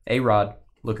 A-Rod,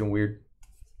 looking weird.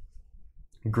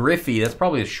 Griffey, that's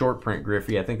probably a short print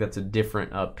Griffey. I think that's a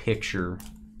different picture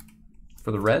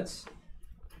for the Reds.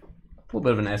 A little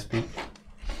bit of an SP.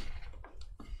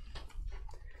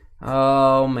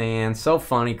 Oh, man. So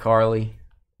funny, Carly.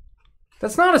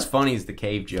 That's not as funny as the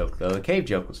cave joke, though. The cave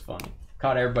joke was funny.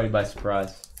 Caught everybody by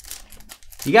surprise.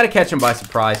 You got to catch him by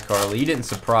surprise, Carly. You didn't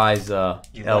surprise El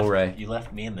Rey. You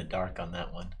left me in the dark on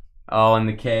that one. Oh, in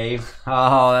the cave?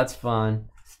 Oh, that's fun.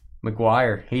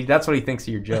 McGuire. That's what he thinks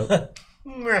of your joke.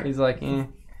 He's like,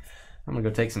 I'm going to go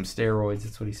take some steroids.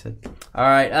 That's what he said. All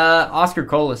right. Oscar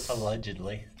Colas.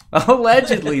 Allegedly.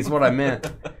 Allegedly is what I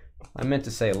meant. I meant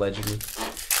to say allegedly.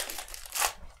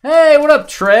 Hey, what up,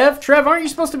 Trev? Trev, aren't you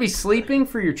supposed to be sleeping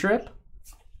for your trip?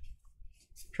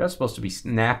 Trev's supposed to be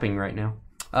napping right now.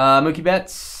 Mookie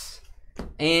Betts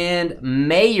and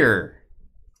Mayer.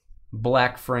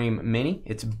 Black frame mini.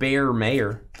 It's Bear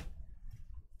Mayer.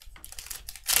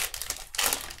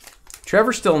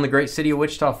 Trevor's still in the great city of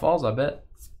Wichita Falls, I bet.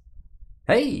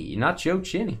 Hey, Nacho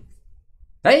Chinny.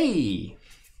 Hey,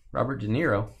 Robert De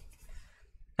Niro.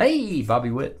 Hey,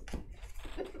 Bobby Witt.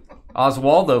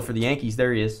 Oswaldo for the Yankees.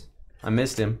 There he is. I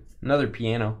missed him. Another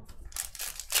piano.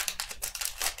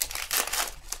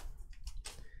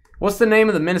 What's the name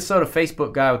of the Minnesota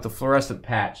Facebook guy with the fluorescent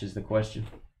patch is the question.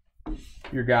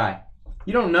 Your guy.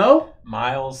 You don't know?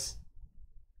 Miles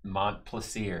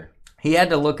Montplaisir. He had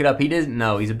to look it up. He didn't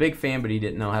know. He's a big fan, but he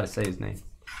didn't know how to say his name.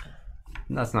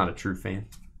 That's not a true fan.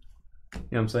 You know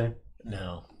what I'm saying?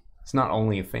 No. It's not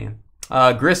only a fan.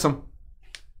 Grissom.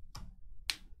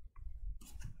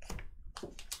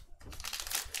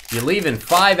 You leave in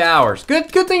 5 hours. Good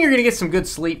thing you're going to get some good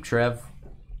sleep, Trev.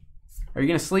 Are you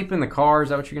going to sleep in the car? Is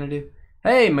that what you're going to do?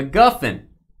 Hey, McGuffin.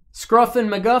 Scruffin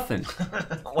McGuffin.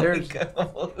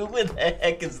 Who the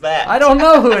heck is that? I don't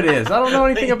know who it is. I don't know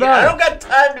anything about it. I don't got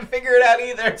time to figure it out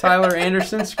either. Tyler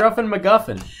Anderson. Scruffin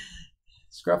McGuffin.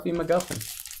 Scruffy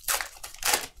McGuffin.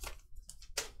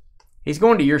 He's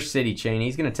going to your city, Chain.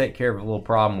 He's going to take care of a little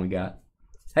problem we got.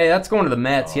 Hey, that's going to the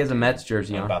Mets. He has a Mets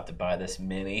jersey on. I'm about to buy this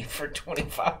mini for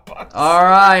 $25. All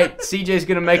right. CJ's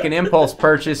going to make an impulse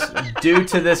purchase due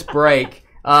to this break.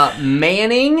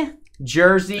 Manning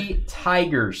jersey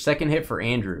Tigers. Second hit for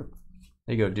Andrew.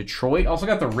 There you go. Detroit. Also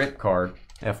got the rip card,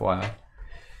 FYI.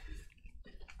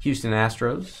 Houston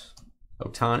Astros.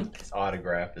 Otani. His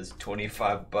autograph is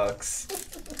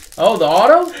 $25. Oh, the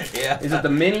auto? Yeah. Is it the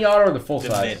mini auto or the full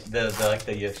size? The like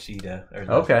the Yoshida. Or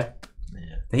the, okay.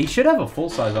 Yeah. He should have a full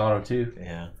size auto too.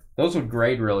 Yeah. Those would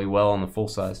grade really well on the full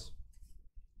size.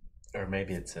 Or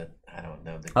maybe it's a, I don't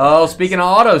know. Oh, speaking of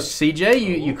autos,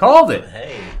 CJ, you called it.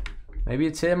 Hey. Maybe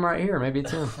it's him right here. Maybe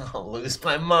it's him. I'll lose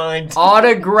my mind.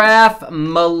 Autograph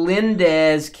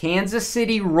Melendez, Kansas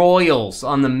City Royals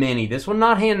on the mini. This one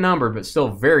not hand numbered, but still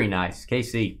very nice.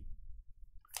 KC.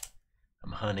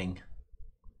 I'm hunting.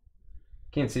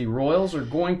 Kansas City Royals are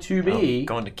going to be...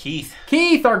 going to Keith.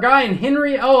 Keith, our guy in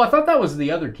Henry. Oh, I thought that was the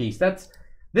other Keith.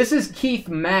 This is Keith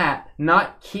Matt,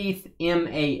 not Keith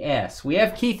M.A.S. We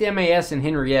have Keith M.A.S. in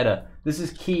Henrietta. This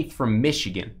is Keith from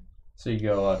Michigan. So you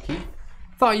go, Keith.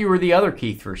 Thought you were the other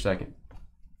Keith for a second.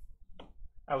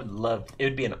 I would love. It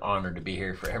would be an honor to be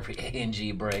here for every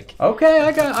A&G break. Okay,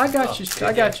 I got you.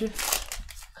 I got you.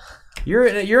 You're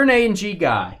an A&G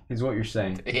guy, is what you're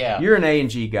saying. Yeah. You're an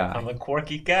A&G guy. I'm a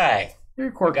quirky guy. You're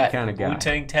a quirky kind of guy.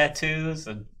 Wu-Tang tattoos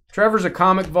and. Trevor's a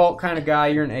comic vault kind of guy.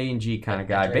 You're an A&G kind of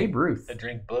guy. Babe Ruth. I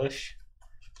drink Bush.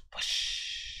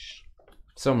 Bush.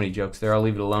 So many jokes there. I'll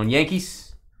leave it alone.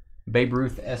 Yankees. Babe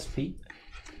Ruth SP.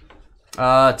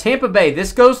 Tampa Bay.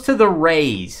 This goes to the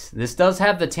Rays. This does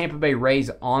have the Tampa Bay Rays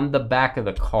on the back of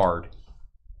the card.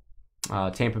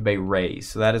 Tampa Bay Rays.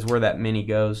 So that is where that mini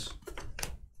goes.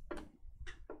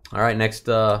 All right, next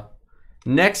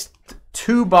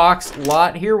 2-box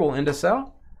lot here will end us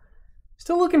out.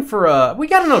 Still looking for we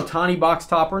got an Otani box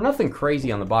topper. Nothing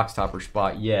crazy on the box topper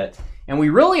spot yet. And we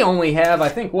really only have, I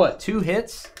think, 2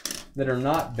 hits that are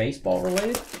not baseball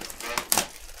related.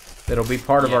 That'll be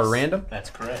part of our random. That's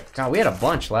correct. God, we had a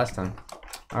bunch last time.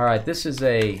 All right, this is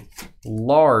a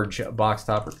large box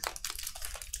topper.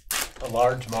 A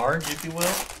large Marge, if you will.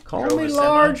 Call me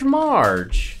Large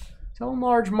Marge. Tell him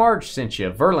Large Marge sent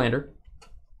you. Verlander.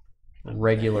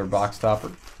 Regular box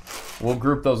topper. We'll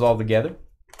group those all together.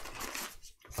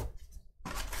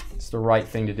 It's the right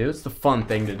thing to do. It's the fun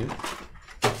thing to do.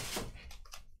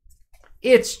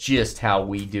 It's just how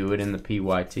we do it in the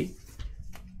PYT.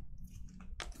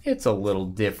 It's a little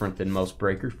different than most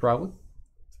breakers, probably.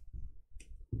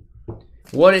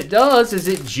 What it does is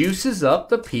it juices up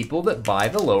the people that buy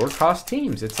the lower cost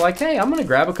teams. It's like, hey, I'm going to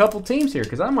grab a couple teams here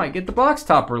because I might get the box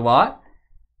topper lot.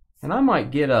 And I might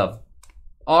get a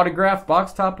autographed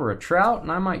box topper, a Trout,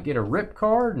 and I might get a rip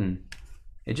card. And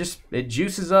it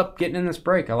juices up getting in this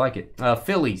break. I like it.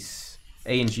 Phillies,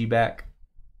 A&G back.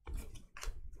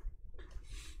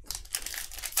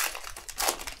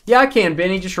 Yeah, I can,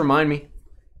 Benny. Just remind me.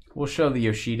 We'll show the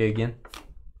Yoshida again.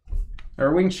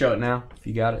 Or we can show it now if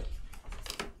you got it.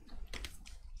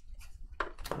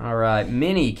 All right,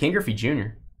 mini Ken Griffey Jr.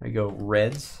 There you go,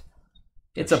 Reds.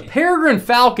 It's a Peregrine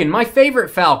Falcon, my favorite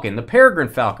Falcon, the Peregrine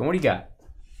Falcon. What do you got?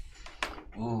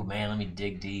 Ooh, man, let me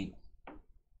dig deep.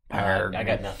 Peregrine. I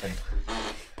got nothing.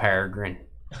 Peregrine.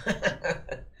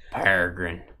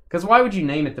 Peregrine. Because why would you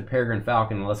name it the Peregrine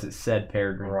Falcon unless it said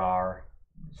Peregrine? Rar.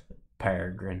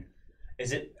 Peregrine.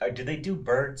 Is it? Do they do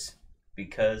birds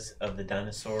because of the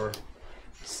dinosaur?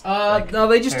 No,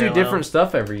 they just do different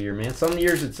stuff every year, man. Some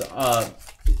years it's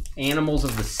animals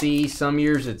of the sea. Some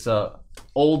years it's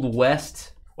Old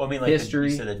West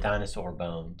history. You said the dinosaur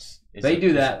bones. They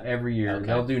do that every year. Okay.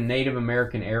 They'll do Native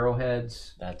American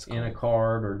arrowheads in a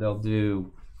card, or they'll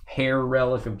do hair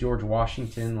relic of George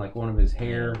Washington, like one of his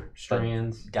hair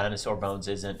strands. But dinosaur bones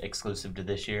isn't exclusive to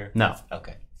this year? No.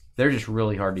 Okay. They're just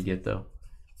really hard to get, though.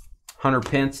 Hunter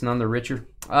Pence, none the richer.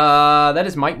 That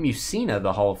is Mike Mussina,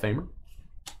 the Hall of Famer.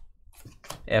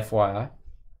 FYI.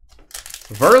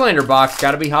 Verlander box,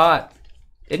 got to be hot.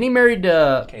 Isn't he married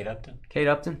to Kate Upton. Kate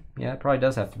Upton? Yeah, it probably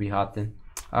does have to be hot then.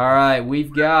 All right,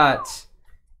 we've got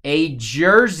a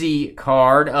jersey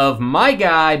card of my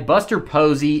guy, Buster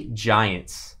Posey,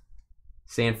 Giants.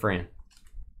 San Fran.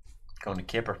 Going to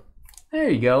Kipper. There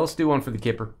you go. Let's do one for the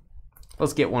Kipper.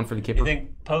 Let's get one for the Kipper. You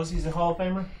think Posey's a Hall of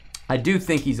Famer? I do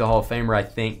think he's a Hall of Famer. I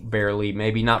think barely.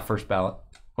 Maybe not first ballot.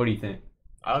 What do you think?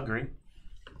 I agree.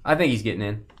 I think he's getting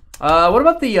in. What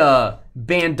about the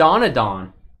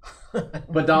Bandanadon?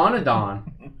 Badonadon.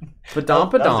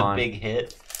 Badon. That was a big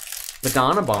hit.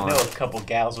 Badanabon. I know a couple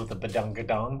gals with a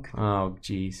badongadong. Oh,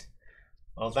 jeez.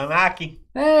 Old time hockey.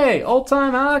 Hey, old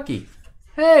time hockey.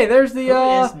 Hey, there's the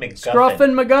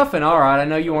Scruffin' McGuffin. All right, I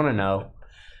know you want to know.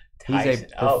 He's a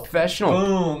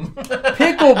professional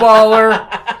pickleballer.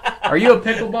 Are you a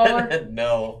pickleballer?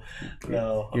 No.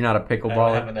 You're not a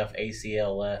pickleballer? I don't have enough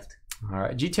ACL left. All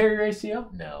right. Did you tear your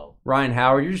ACL? No. Ryan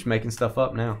Howard, you're just making stuff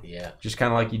up now. Yeah. Just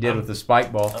kind of like you did with the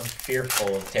spike ball. I'm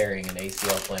fearful of tearing an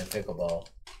ACL playing pickleball.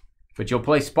 But you'll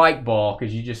play spike ball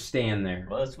because you just stand there.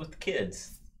 Well, it's with the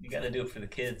kids. You got to do it for the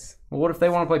kids. Well, what if they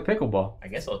want to play pickleball? I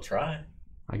guess I'll try.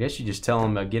 I guess you just tell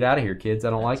them, get out of here, kids.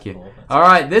 I don't like you. Cool. All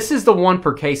right. This is the one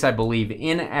per case, I believe,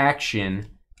 in action.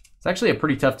 It's actually a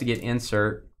pretty tough to get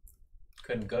insert.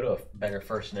 Couldn't go to a better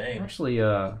first name. Actually,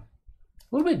 a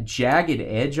little bit jagged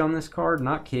edge on this card.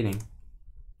 Not kidding.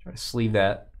 Try to sleeve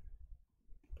that.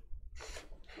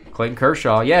 Clayton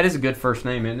Kershaw. Yeah, it is a good first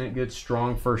name, isn't it? Good,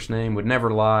 strong first name. Would never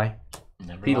lie.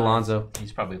 Pete Alonso.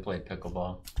 He's probably played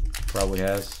pickleball. Probably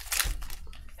has.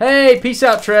 Hey, peace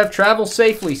out, Trev. Travel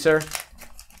safely, sir.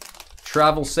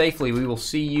 Travel safely. We will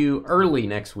see you early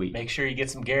next week. Make sure you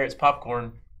get some Garrett's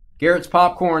popcorn. Garrett's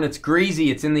popcorn. It's greasy.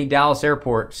 It's in the Dallas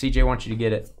airport. CJ wants you to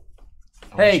get it.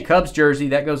 Hey, Cubs jersey.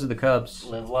 That goes to the Cubs.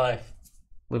 Live life.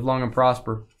 Live long and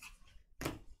prosper.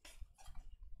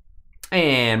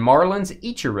 And Marlins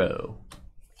Ichiro.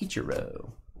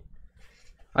 Ichiro.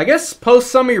 I guess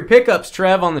post some of your pickups,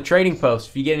 Trev, on the trading post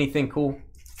if you get anything cool.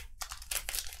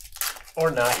 Or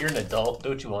not. You're an adult. Do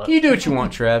what you want. You do what you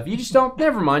want, Trev. You just don't.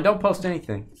 Never mind. Don't post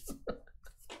anything.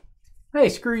 Hey,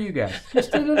 screw you guys.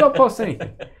 Just don't post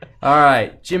anything. All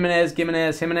right.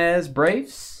 Jimenez,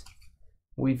 Braves.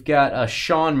 We've got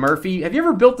Sean Murphy. Have you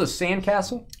ever built a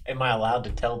sandcastle? Am I allowed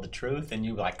to tell the truth? And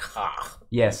you like, ha.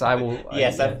 Yes, I will.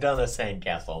 Yes, I've done a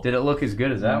sandcastle. Did it look as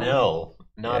good as that one? No,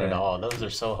 not at all. Those are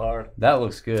so hard. That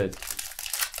looks good.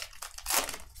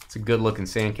 It's a good-looking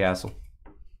sandcastle.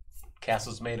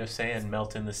 Castles made of sand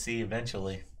melt in the sea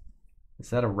eventually. Is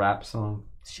that a rap song?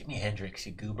 Jimi Hendrix,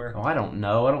 you goober. Oh, I don't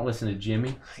know. I don't listen to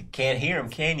Jimmy. You can't hear him,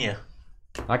 can you?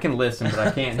 I can listen, but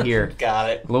I can't hear. Got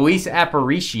it. Luis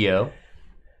Aparicio.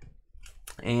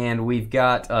 And we've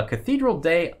got Cathedral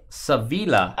de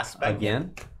Sevilla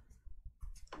again.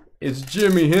 It's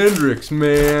Jimi Hendrix,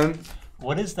 man.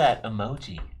 What is that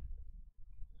emoji?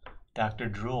 Dr.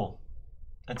 Drool.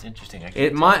 That's interesting.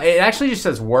 It actually just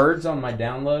says words on my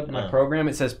download, my program.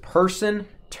 It says person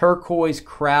turquoise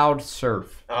crowd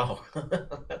surf. Oh,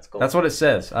 that's cool. That's what it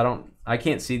says. I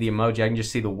can't see the emoji. I can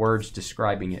just see the words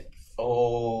describing it.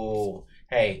 Oh,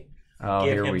 hey. Oh,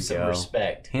 give here him we some go.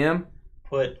 Respect. Him?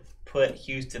 Put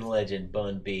Houston legend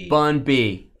Bun B. Bun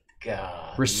B.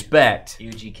 God. Respect.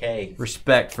 UGK.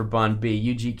 Respect for Bun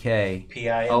B. UGK.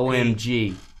 PIMP.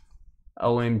 OMG.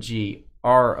 OMG.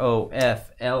 ROFLOL.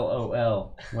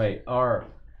 Wait, R.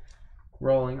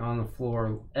 Rolling on the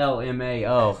floor.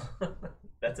 LMAO.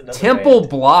 That's another Temple band.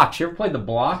 Blocks. You ever played the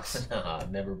Blocks? No,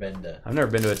 I've never been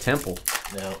to a temple.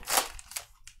 No.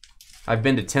 I've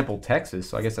been to Temple, Texas,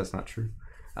 so I guess that's not true.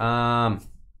 All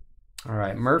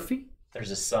right, Murphy.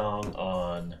 There's a song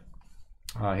on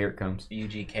Here it comes.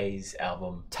 UGK's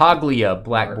album. Taglia,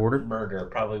 Black Border. Murder,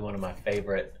 probably one of my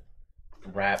favorite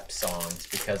rap songs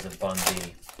because of Bun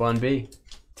B. Bun B.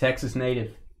 Texas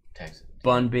native. Texas.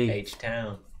 Bun B.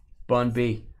 H-Town. Bun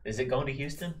B. Is it going to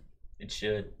Houston? It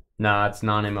should. Nah, it's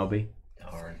non-MLB.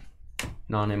 Darn.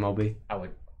 Non-MLB. I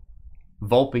would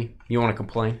Volpe. You want to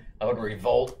complain? I would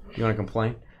revolt. You want to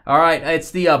complain? All right,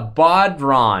 it's the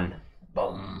Bodron.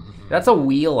 Boom. That's a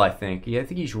wheel, I think. Yeah, I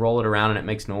think you just roll it around and it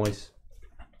makes noise.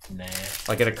 Nah.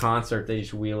 Like at a concert, they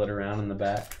just wheel it around in the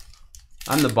back.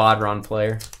 I'm the Bodron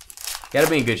player. Got to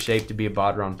be in good shape to be a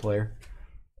Bodron player.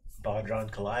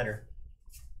 Bodron Collider.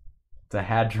 The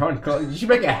Hadron Collider. Did you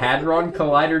make a Hadron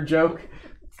Collider joke?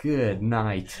 Good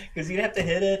night. Because you'd have to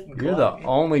hit it. And You're the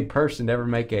only person to ever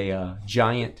make a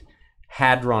giant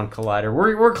Hadron Collider.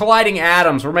 We're colliding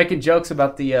atoms. We're making jokes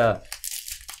about the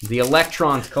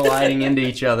electrons colliding into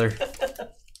each other.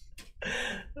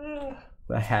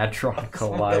 The Hadron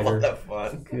Collider. That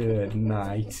fun. Good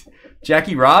night.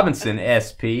 Jackie Robinson,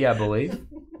 SP, I believe.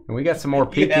 And we got some more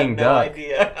Peking you have no Duck.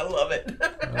 idea. I love it.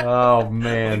 Oh,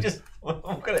 man.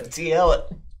 I'm going to TL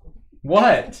it.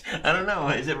 What? I don't know.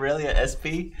 Is it really a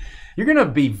SP? You're going to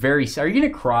be very... Are you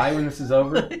going to cry when this is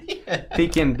over? Yeah.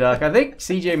 Pekin Duck. I think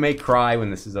CJ may cry when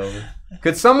this is over.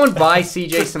 Could someone buy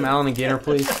CJ some Allen and Ginter,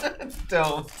 please?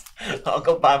 Don't. I'll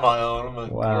go buy my own. I'm a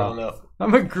grown up.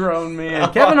 I'm a grown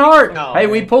man. Kevin Hart. No, hey,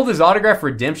 man. we pulled his autograph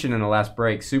redemption in the last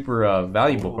break. Super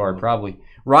valuable card, probably.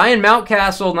 Ryan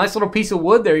Mountcastle. Nice little piece of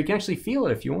wood there. You can actually feel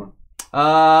it if you want.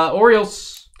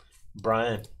 Orioles.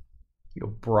 Brian. You go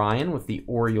Brian with the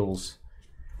Orioles.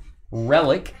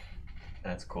 Relic.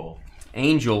 That's cool.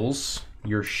 Angels.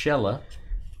 Urshela.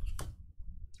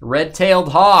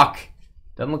 Red-tailed hawk.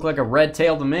 Doesn't look like a red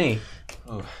tail to me.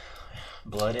 Ooh.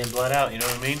 Blood in, blood out. You know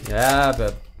what I mean? Yeah,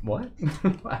 but what?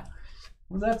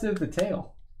 What's that to do with the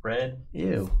tail? Red.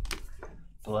 Ew.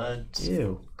 Blood.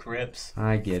 Ew. Crips.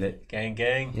 I get it. Gang,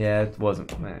 gang. Yeah, it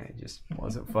just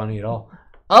wasn't funny at all.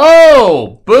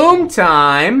 Oh, boom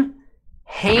time.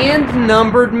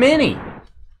 Hand-numbered mini.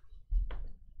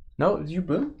 No, did you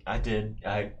boom? I did.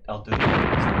 I'll do it.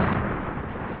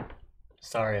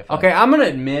 Sorry if Okay, I'm going to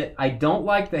admit, I don't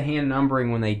like the hand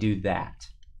numbering when they do that.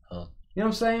 Huh. You know what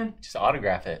I'm saying? Just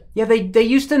autograph it. Yeah, they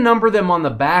used to number them on the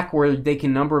back where they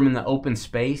can number them in the open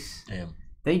space. Damn.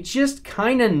 They just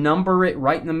kind of number it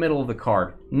right in the middle of the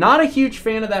card. Not a huge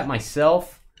fan of that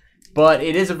myself, but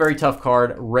it is a very tough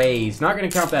card. Rays. Not going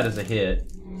to count that as a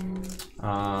hit.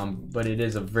 But it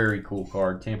is a very cool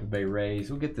card. Tampa Bay Rays.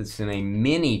 We'll get this in a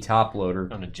mini top loader.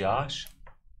 On a Josh.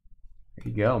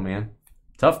 There you go, man.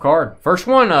 Tough card. First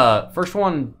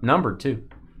one numbered too.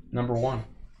 Number 1.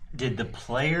 Did the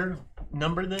player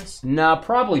number this? Nah,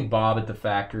 probably Bob at the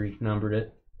factory numbered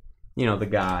it. You know, the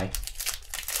guy.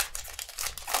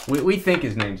 We think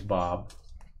his name's Bob.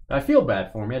 I feel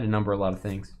bad for him. He had to number a lot of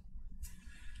things.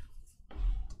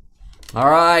 All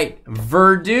right.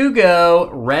 Verdugo.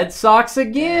 Red Sox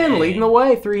again. Dang. Leading the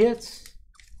way. 3 hits.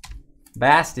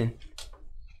 Baston.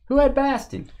 Who had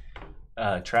Baston?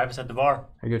 Travis at the bar.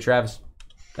 There you go, Travis.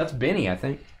 That's Benny, I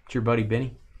think. It's your buddy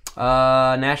Benny.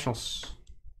 Nationals.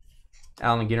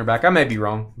 Allen and Ginter back. I may be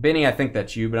wrong. Benny, I think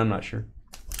that's you, but I'm not sure.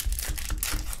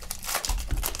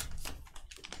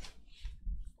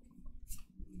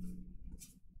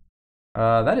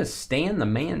 That is Stan the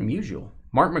Man Musial.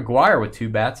 Mark McGuire with 2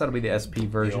 bats. That'll be the SP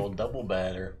version. The old double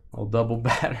batter. Old double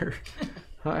batter.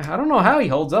 I don't know how he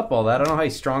holds up all that. I don't know how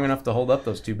he's strong enough to hold up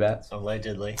those 2 bats.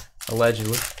 Allegedly.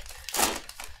 Allegedly.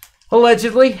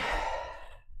 Allegedly.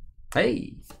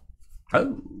 Hey.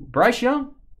 Oh, Bryce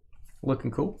Young. Looking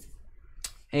cool.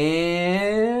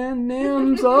 And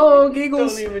Nims. Oh,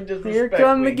 giggles. Don't even disrespect Here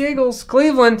come the giggles.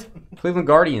 Cleveland. Cleveland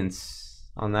Guardians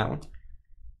on that one.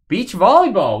 Beach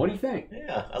volleyball. What do you think?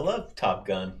 Yeah, I love Top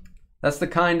Gun. That's the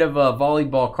kind of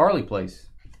volleyball Carly plays.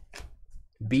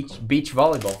 Beach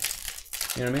volleyball.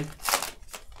 You know what I mean?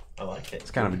 I like it.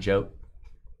 It's kind of a joke.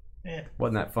 Yeah.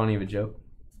 Wasn't that funny of a joke?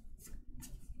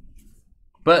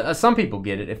 But some people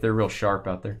get it if they're real sharp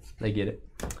out there. They get it.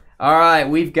 All right,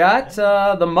 we've got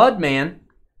the Mudman.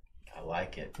 I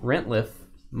like it. Rentliff,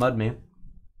 Mudman.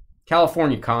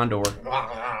 California Condor.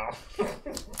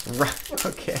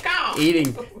 Okay.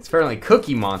 Eating. It's apparently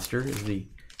Cookie Monster is the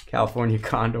California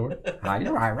Condor.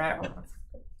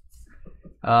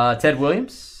 Ted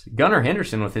Williams. Gunnar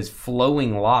Henderson with his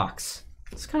flowing locks.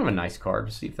 It's kind of a nice card.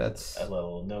 Let's see if that's A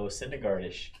little Noah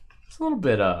Syndergaard-ish. It's a little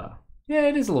bit yeah,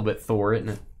 it is a little bit Thor, isn't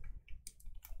it?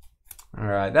 All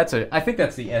right, I think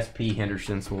that's the SP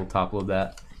Henderson, so we'll top load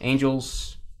that.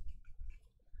 Angels.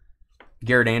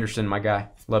 Garrett Anderson, my guy.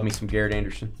 Love me some Garrett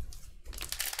Anderson.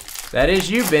 That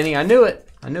is you, Benny. I knew it.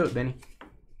 I knew it, Benny.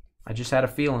 I just had a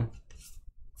feeling.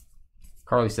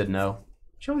 Carly said no.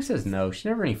 She always says no. She's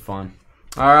never any fun.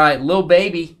 All right, Lil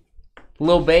Baby.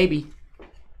 Lil Baby.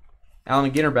 Allen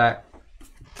and Ginter back.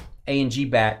 A&G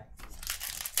back.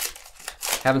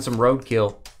 Having some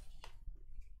roadkill.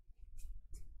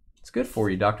 It's good for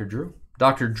you, Dr. Drew.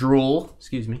 Dr. Drool,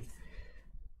 excuse me.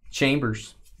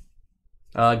 Chambers.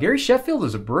 Gary Sheffield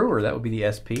is a Brewer. That would be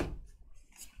the SP.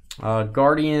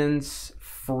 Guardians,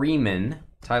 Freeman.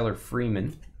 Tyler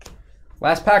Freeman.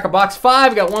 Last pack of box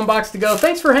 5. Got 1 box to go.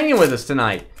 Thanks for hanging with us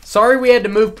tonight. Sorry we had to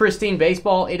move Pristine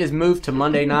Baseball. It is moved to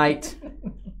Monday night.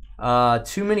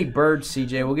 Too many birds,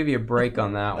 CJ. We'll give you a break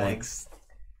on that one. Thanks.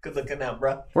 Good looking out,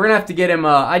 bro. We're going to have to get him.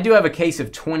 I do have a case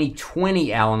of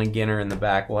 2020 Allen and Ginter in the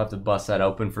back. We'll have to bust that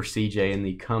open for CJ in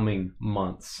the coming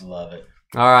months. Love it.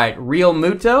 All right. Real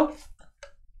Muto.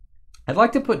 I'd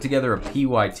like to put together a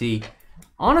PYT.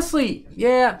 Honestly,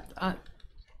 yeah.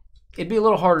 It'd be a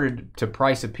little harder to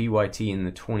price a PYT in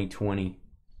the 2020.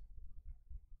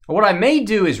 What I may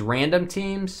do is random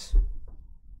teams.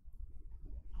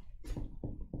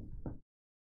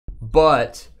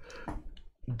 but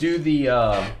do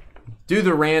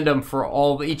the random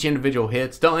for each individual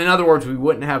hits. In other words, we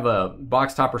wouldn't have a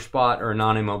box topper spot or a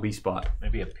non-MLB spot.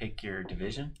 Maybe a pick your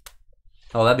division.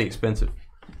 Oh, that'd be expensive.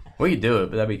 We could do it,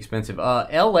 but that'd be expensive.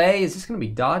 L.A. Is this going to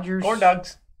be Dodgers? Corn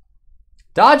dogs.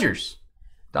 Dodgers.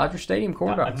 Dodger Stadium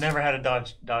corn dogs. I've never had a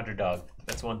Dodger dog.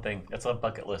 That's one thing. That's on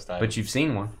bucket list item. But you've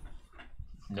seen one.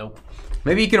 Nope.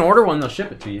 Maybe you can order one. They'll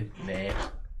ship it to you. Nah.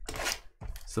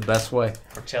 It's the best way.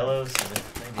 Porcellos.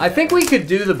 I think we could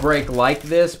do the break like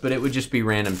this, but it would just be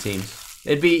random teams.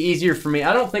 It'd be easier for me.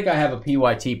 I don't think I have a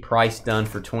PYT price done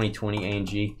for 2020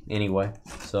 A&G anyway.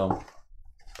 So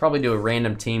probably do a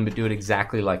random team, but do it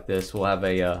exactly like this. We'll have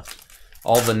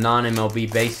all the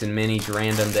non-MLB base and minis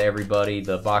random to everybody,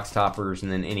 the box toppers,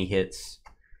 and then any hits.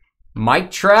 Mike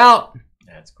Trout.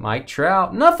 That's cool. Mike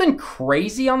Trout. Nothing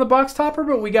crazy on the box topper,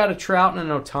 but we got a Trout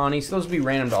and an Ohtani, so those will be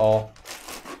random to all.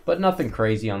 But nothing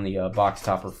crazy on the box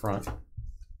topper front.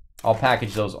 I'll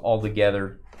package those all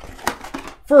together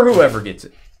for whoever gets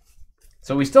it.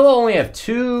 So we still only have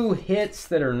 2 hits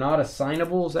that are not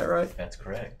assignable. Is that right? That's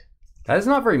correct. That is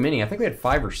not very many. I think we had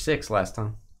 5 or 6 last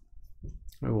time.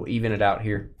 Maybe we'll even it out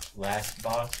here. Last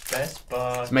box, best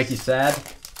box. Does it make you sad?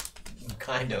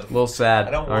 Kind of. A little sad,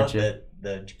 I don't aren't want you?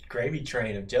 the gravy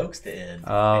train of jokes to end.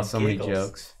 Oh, so many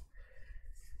jokes.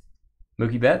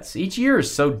 Mookie Betts. Each year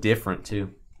is so different,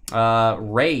 too.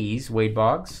 Rays, Wade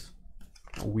Boggs.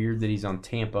 Weird that he's on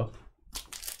Tampa.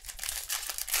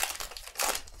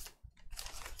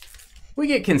 We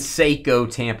get Canseco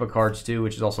Tampa cards, too,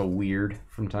 which is also weird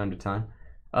from time to time.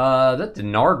 That's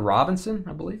Denard Robinson,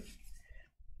 I believe.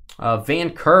 Van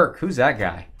Kirk. Who's that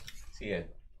guy? Is he a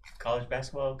college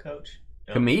basketball coach?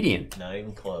 No, Comedian. not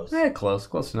even close. Yeah, close.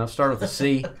 Close enough. Start with a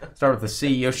C. Start with a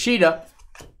C. Yoshida.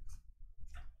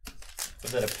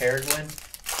 Was that a Peregrine?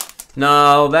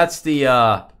 No, that's the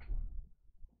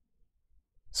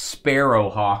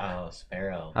Sparrowhawk. Oh,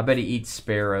 Sparrow. I bet he eats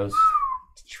sparrows.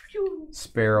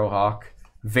 Sparrowhawk.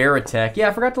 Veritech. Yeah,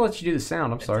 I forgot to let you do the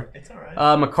sound. I'm sorry. It's all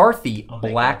right. McCarthy, I'll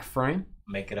black frame.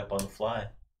 Make it up on the fly.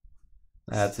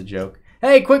 That's a joke.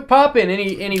 Hey, quick pop in.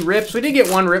 Any rips? We did get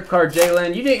 1 rip card,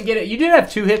 Jalen. You didn't get it. You did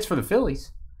have 2 hits for the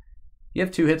Phillies. You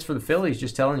have 2 hits for the Phillies,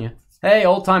 just telling you. Hey,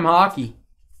 old time hockey.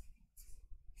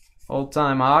 Old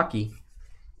time hockey.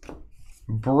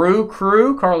 Brew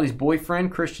Crew, Carly's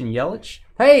boyfriend, Christian Yelich.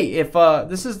 Hey, if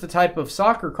this is the type of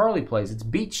soccer Carly plays, it's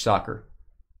beach soccer.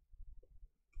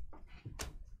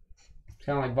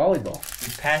 Kind of like volleyball.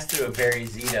 We passed through a Barry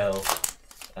Zito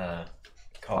card.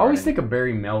 I always think of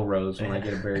Barry Melrose when I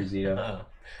get a Barry Zito.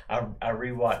 I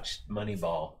rewatched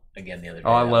Moneyball again the other day.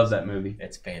 Oh, I love that movie.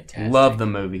 It's fantastic. Love the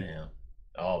movie. Yeah.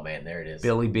 Oh, man, there it is.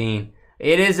 Billy Bean.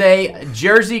 It is a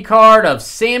jersey card of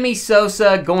Sammy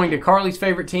Sosa going to Carly's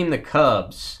favorite team, the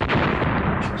Cubs.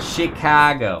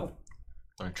 Chicago.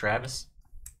 Going to Travis?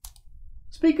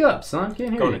 Speak up, son.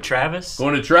 Can't hear Going you. to Travis?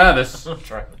 Going to Travis.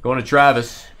 Going to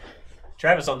Travis.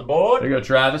 Travis on the board. There you go,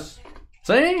 Travis.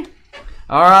 See?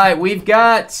 All right, we've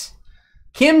got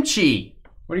kimchi.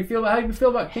 What do you feel about? How do you feel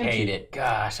about kimchi? Hate it.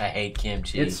 Gosh, I hate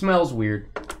kimchi. It smells weird.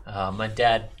 My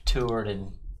dad toured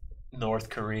in North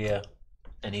Korea,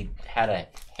 and he had a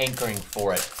hankering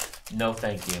for it. No,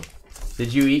 thank you.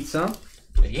 Did you eat some?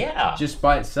 Yeah. Just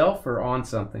by itself or on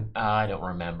something? I don't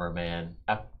remember, man.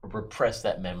 I repressed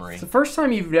that memory. It's the first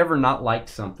time you've ever not liked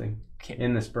something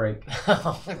in this break.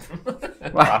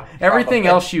 Wow. Everything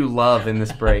else you love in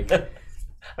this break.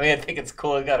 I mean, I think it's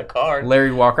cool. I got a card.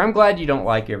 Larry Walker. I'm glad you don't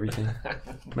like everything.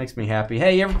 Makes me happy.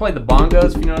 Hey, you ever play the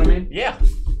bongos, if you know what I mean? Yeah.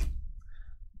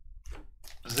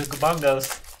 Bazooka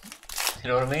bongos. You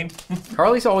know what I mean?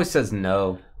 Carly's always says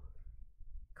no.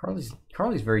 Carly's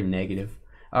very negative.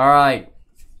 All right.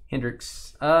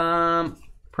 Hendricks.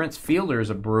 Prince Fielder is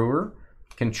a Brewer.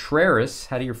 Contreras,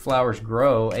 how do your flowers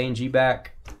grow? A&G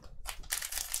back.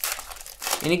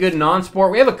 Any good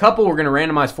non-sport? We have a couple we're going to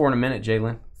randomize for in a minute,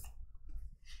 Jalen.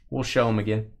 We'll show them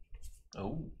again.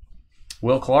 Oh.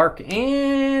 Will Clark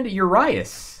and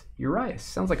Urias. Urias.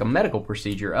 Sounds like a medical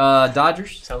procedure.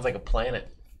 Dodgers. Sounds like a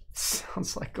planet.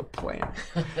 Sounds like a planet.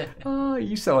 Oh,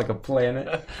 you sound like a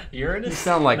planet. Uranus? You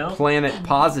sound like Planet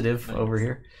Positive over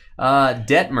here.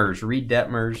 Detmers. Reed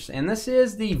Detmers. And this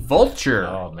is the Vulture.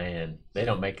 Oh, man. They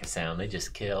don't make a sound. They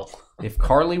just kill. If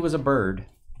Carly was a bird,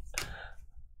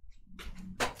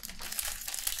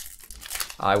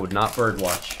 I would not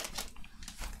birdwatch.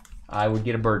 I would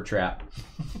get a bird trap.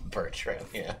 Bird trap,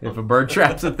 yeah. If a bird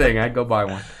trap's a thing, I'd go buy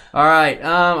one. All right,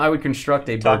 I would construct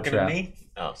a bird trap. Talking to me?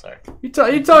 Oh, sorry. You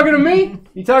talking to me?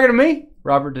 You talking to me?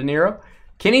 Robert De Niro.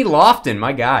 Kenny Lofton,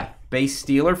 my guy. Base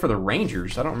stealer for the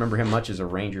Rangers. I don't remember him much as a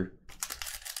Ranger.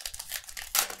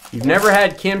 You've never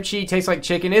had kimchi, tastes like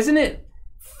chicken. Isn't it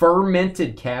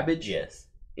fermented cabbage? Yes.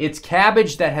 It's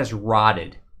cabbage that has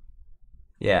rotted.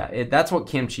 Yeah, that's what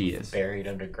kimchi is. Buried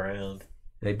underground.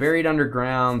 They buried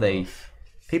underground.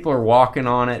 People are walking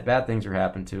on it. Bad things are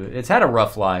happening to it. It's had a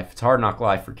rough life. It's a hard knock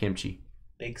life for kimchi.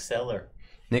 Big seller.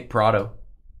 Nick Prado.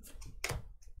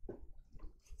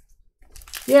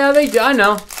 Yeah, they do. I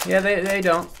know. Yeah, they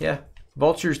don't. Yeah.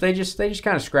 Vultures, they just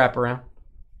kind of scrap around.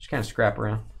 Just kind of scrap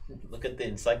around. Look at the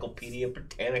Encyclopedia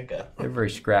Britannica. They're very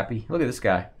scrappy. Look at this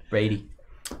guy, Beatty.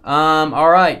 All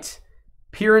right.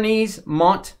 Pyrenees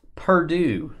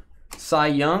Montperdue. Cy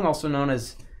Young, also known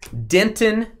as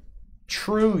Denton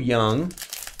True Young.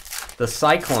 The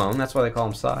Cyclone. That's why they call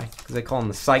him Cy, because they call him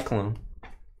the Cyclone.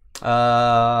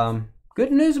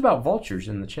 Good news about vultures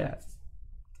in the chat.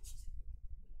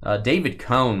 David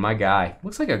Cohn, my guy.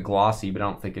 Looks like a glossy, but I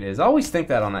don't think it is. I always think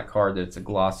that on that card that it's a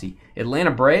glossy.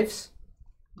 Atlanta Braves.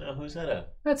 No, who's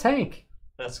that? That's Hank.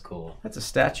 That's cool. That's a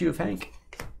statue of Hank.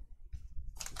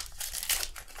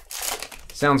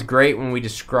 Sounds great when we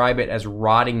describe it as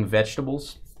rotting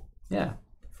vegetables. Yeah.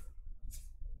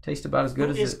 Tastes about as good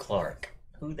as it. Who is Clark?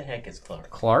 Who the heck is Clark?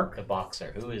 Clark? The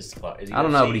boxer. Who is Clark? Is he I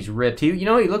don't know, but he's ripped. He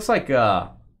looks like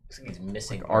looks like he's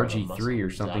missing like RG3 or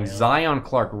something. Zion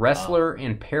Clark, wrestler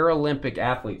and Paralympic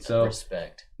athlete. So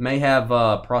respect. May have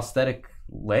prosthetic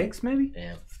legs, maybe?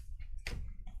 Yeah.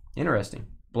 Interesting.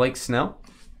 Blake Snell.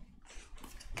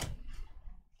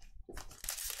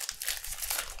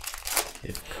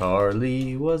 If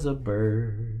Carly was a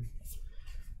bird.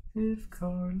 If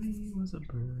Carly was a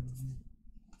bird.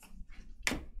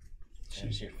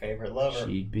 She's your favorite lover.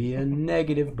 She'd be a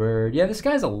negative bird. Yeah, this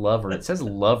guy's a lover. It says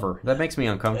lover. That makes me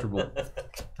uncomfortable.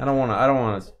 I don't want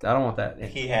that.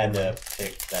 He had to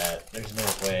pick that. There's no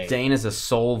way. Dane is a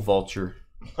soul vulture.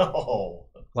 Oh.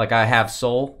 Like I have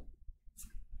soul.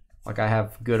 Like I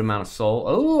have good amount of soul.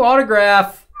 Oh,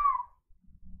 autograph.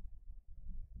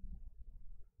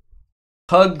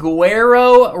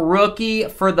 Aguero rookie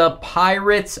for the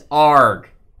Pirates ARG.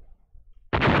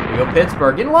 There we go,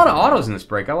 Pittsburgh. Getting a lot of autos in this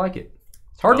break. I like it.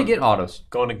 It's hard to get autos.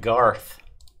 Going to Garth.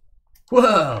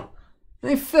 Whoa.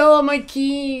 They fell on my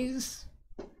keys.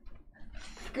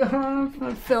 God,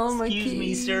 I fell on my keys. Excuse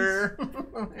me, sir.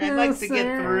 I'd like to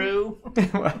get through.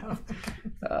 Wow.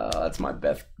 That's my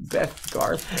Beth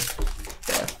Garth.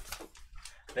 Beth.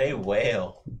 They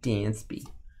wail. Dansby.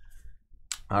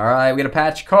 All right, we got a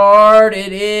patch card.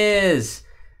 It is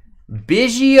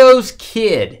Biggio's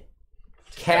kid.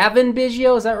 Kevin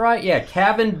Biggio, is that right? Yeah,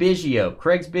 Kevin Biggio.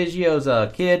 Craig's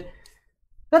Biggio's kid.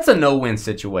 That's a no-win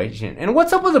situation. And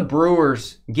what's up with the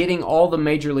Brewers getting all the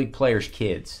Major League players'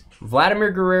 kids?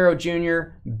 Vladimir Guerrero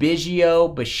Jr.,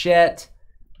 Biggio, Bichette.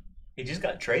 He just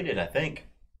got traded, I think.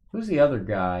 Who's the other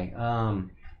guy?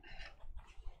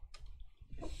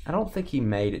 I don't think he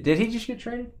made it. Did he just get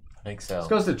traded? I think so. This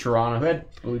goes to Toronto. Who had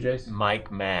Blue Jays?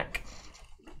 Mike Mack.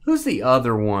 Who's the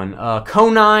other one?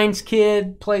 Conine's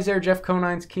kid plays there. Jeff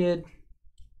Conine's kid.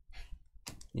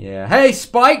 Yeah. Hey,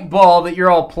 Spike Ball that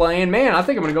you're all playing. Man, I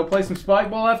think I'm going to go play some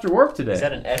Spike Ball after work today. Is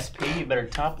that an SP? You better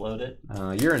top load it.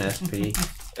 You're an SP.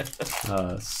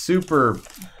 Super.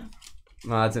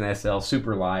 No, it's an SL.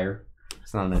 Super liar.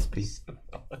 It's not an SP.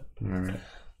 All right.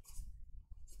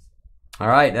 All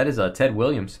right, that is a Ted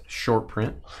Williams short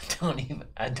print.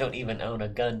 I don't even own a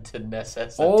gun to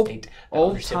necessitate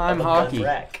old time hockey.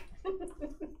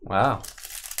 Wow.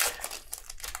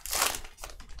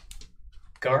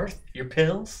 Garth, your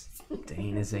pills?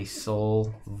 Dane is a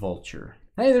soul vulture.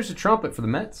 Hey, there's a trumpet for the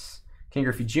Mets. Ken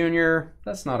Griffey Jr.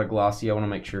 That's not a glossy. I want to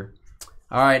make sure.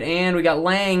 All right, and we got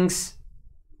Langs.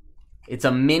 It's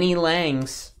a mini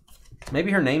Langs. Maybe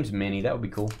her name's Minnie. That would be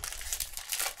cool.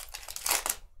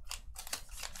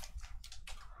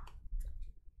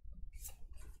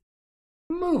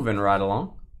 Moving right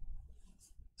along.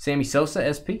 Sammy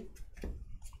Sosa, SP.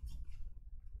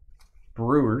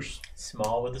 Brewers.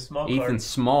 Small with a small Ethan card.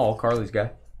 Small, Carly's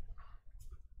guy.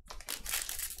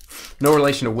 No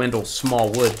relation to Wendell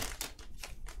Smallwood.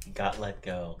 Got let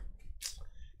go.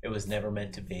 It was never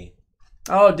meant to be.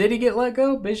 Oh, did he get let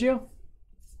go, Biggio?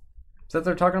 Is that what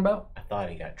they're talking about? I thought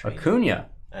he got traded. Acuna.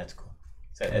 That's cool.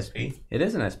 Is that SP? It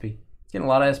is an SP. Getting a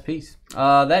lot of SPs.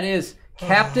 That is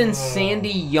Captain Sandy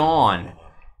Yawn.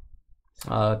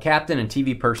 Captain and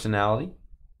TV personality.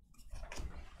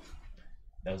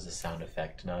 That was a sound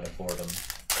effect, not a boredom.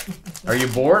 Are you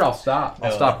bored? I'll stop. I'll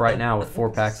No. stop right now with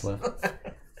 4 packs left.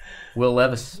 Will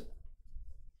Levis.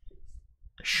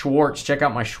 Schwartz. Check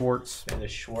out my Schwartz. May the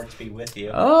Schwartz be with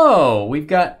you. Oh, we've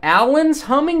got Allen's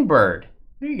Hummingbird.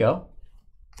 There you go.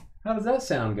 How does that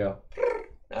sound go?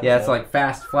 Yeah, it's like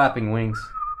fast flapping wings.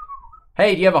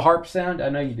 Hey, do you have a harp sound? I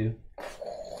know you do.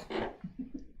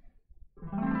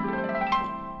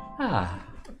 Ah,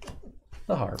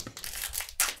 the harp.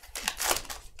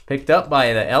 Picked up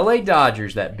by the LA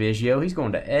Dodgers, that Biggio. He's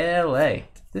going to LA.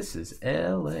 This is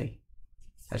LA.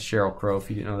 That's Sheryl Crow, if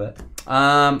you didn't know that.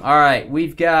 All right,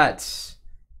 we've got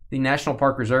the National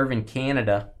Park Reserve in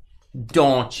Canada.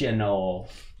 Don't you know?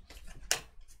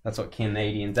 That's what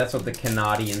the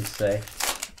Canadians say.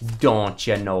 Don't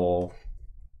you know?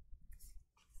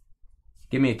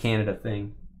 Give me a Canada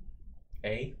thing.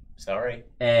 A. Sorry.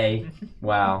 A.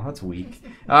 Wow, that's weak.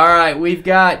 All right, we've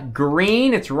got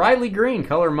green. It's Riley Green,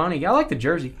 color money. I like the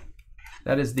jersey.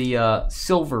 That is the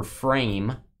silver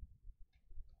frame.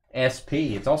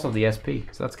 SP. It's also the SP,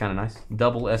 so that's kind of nice.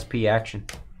 Double SP action.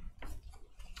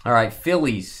 All right,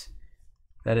 Phillies.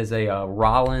 That is a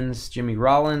Jimmy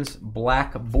Rollins,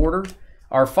 black border.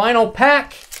 Our final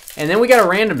pack, and then we got a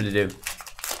random to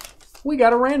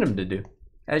do.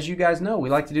 As you guys know, we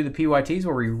like to do the PYTs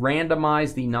where we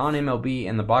randomize the non-MLB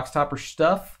and the box topper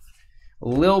stuff.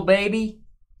 Lil Baby.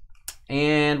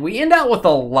 And we end out with a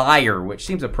liar, which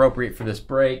seems appropriate for this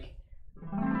break.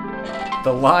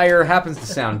 The liar happens to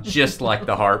sound just like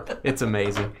the harp. It's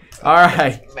amazing. All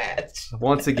right. Match.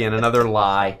 Once again, another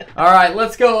lie. All right,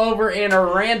 let's go over and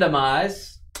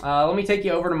randomize. Let me take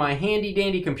you over to my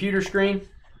handy-dandy computer screen.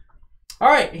 All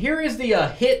right, here is the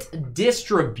hit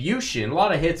distribution. A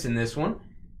lot of hits in this one.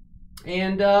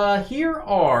 And here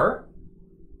are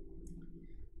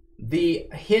the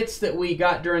hits that we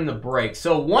got during the break.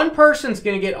 So one person's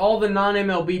going to get all the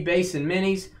non-MLB base and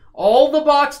minis. All the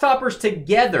box toppers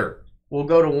together will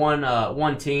go to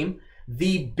one team.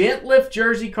 The bent lift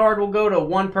jersey card will go to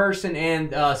one person. And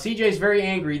CJ's very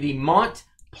angry. The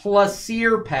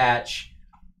Montplaisir patch,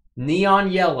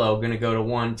 neon yellow, going to go to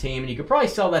one team. And you could probably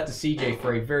sell that to CJ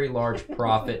for a very large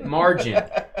profit margin.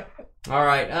 All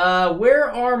right,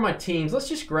 where are my teams? Let's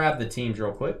just grab the teams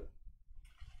real quick.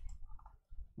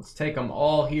 Let's take them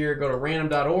all here. Go to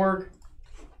random.org.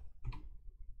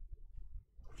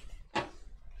 All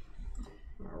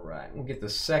right, we'll get the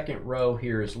second row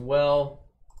here as well.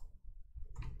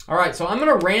 All right, so I'm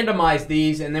going to randomize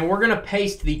these, and then we're going to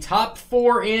paste the top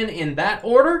 4 in that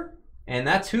order, and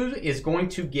that's who is going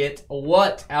to get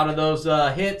what out of those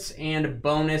hits and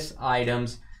bonus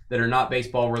items that are not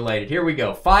baseball related. Here we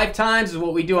go. 5 times is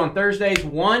what we do on Thursdays.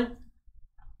 1,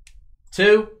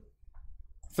 2,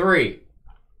 3,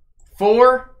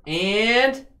 4,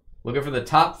 and looking for the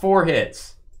top 4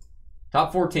 hits.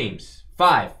 Top 4 teams.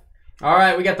 5. All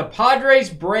right, we got the Padres,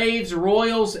 Braves,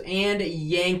 Royals, and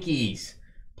Yankees.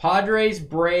 Padres,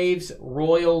 Braves,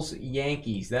 Royals,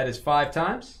 Yankees. That is 5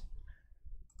 times.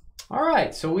 All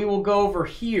right, so we will go over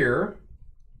here.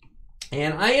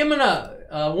 And I am going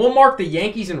to, we'll mark the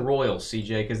Yankees and Royals,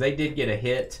 CJ, because they did get a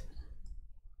hit.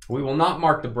 We will not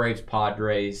mark the Braves,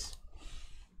 Padres.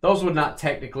 Those would not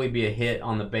technically be a hit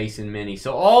on the base and mini.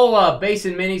 So all base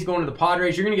and minis going to the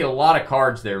Padres. You're going to get a lot of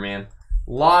cards there, man.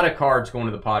 A lot of cards going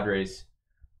to the Padres.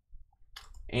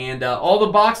 And all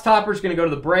the box toppers going to go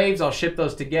to the Braves. I'll ship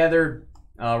those together.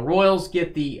 Royals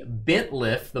get the bent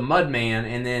lift, the Mudman,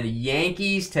 and then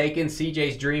Yankees taking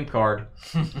CJ's dream card.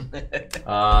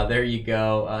 There you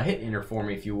go. Hit enter for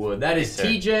me if you would. That is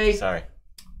TJ. Sorry.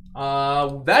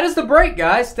 That is the break,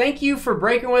 guys. Thank you for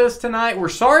breaking with us tonight. We're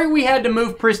sorry we had to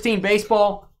move Pristine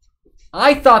Baseball.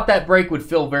 I thought that break would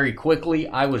fill very quickly.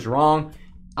 I was wrong.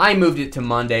 I moved it to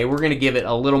Monday. We're going to give it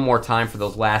a little more time for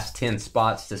those last 10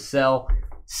 spots to sell.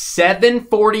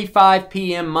 7:45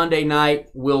 p.m. Monday night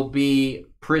will be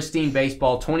Pristine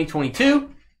Baseball 2022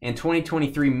 and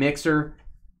 2023 mixer.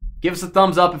 Give us a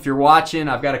thumbs up if you're watching.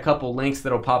 I've got a couple links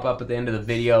that'll pop up at the end of the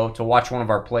video to watch one of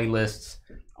our playlists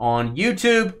on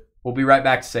YouTube. We'll be right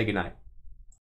back to say goodnight.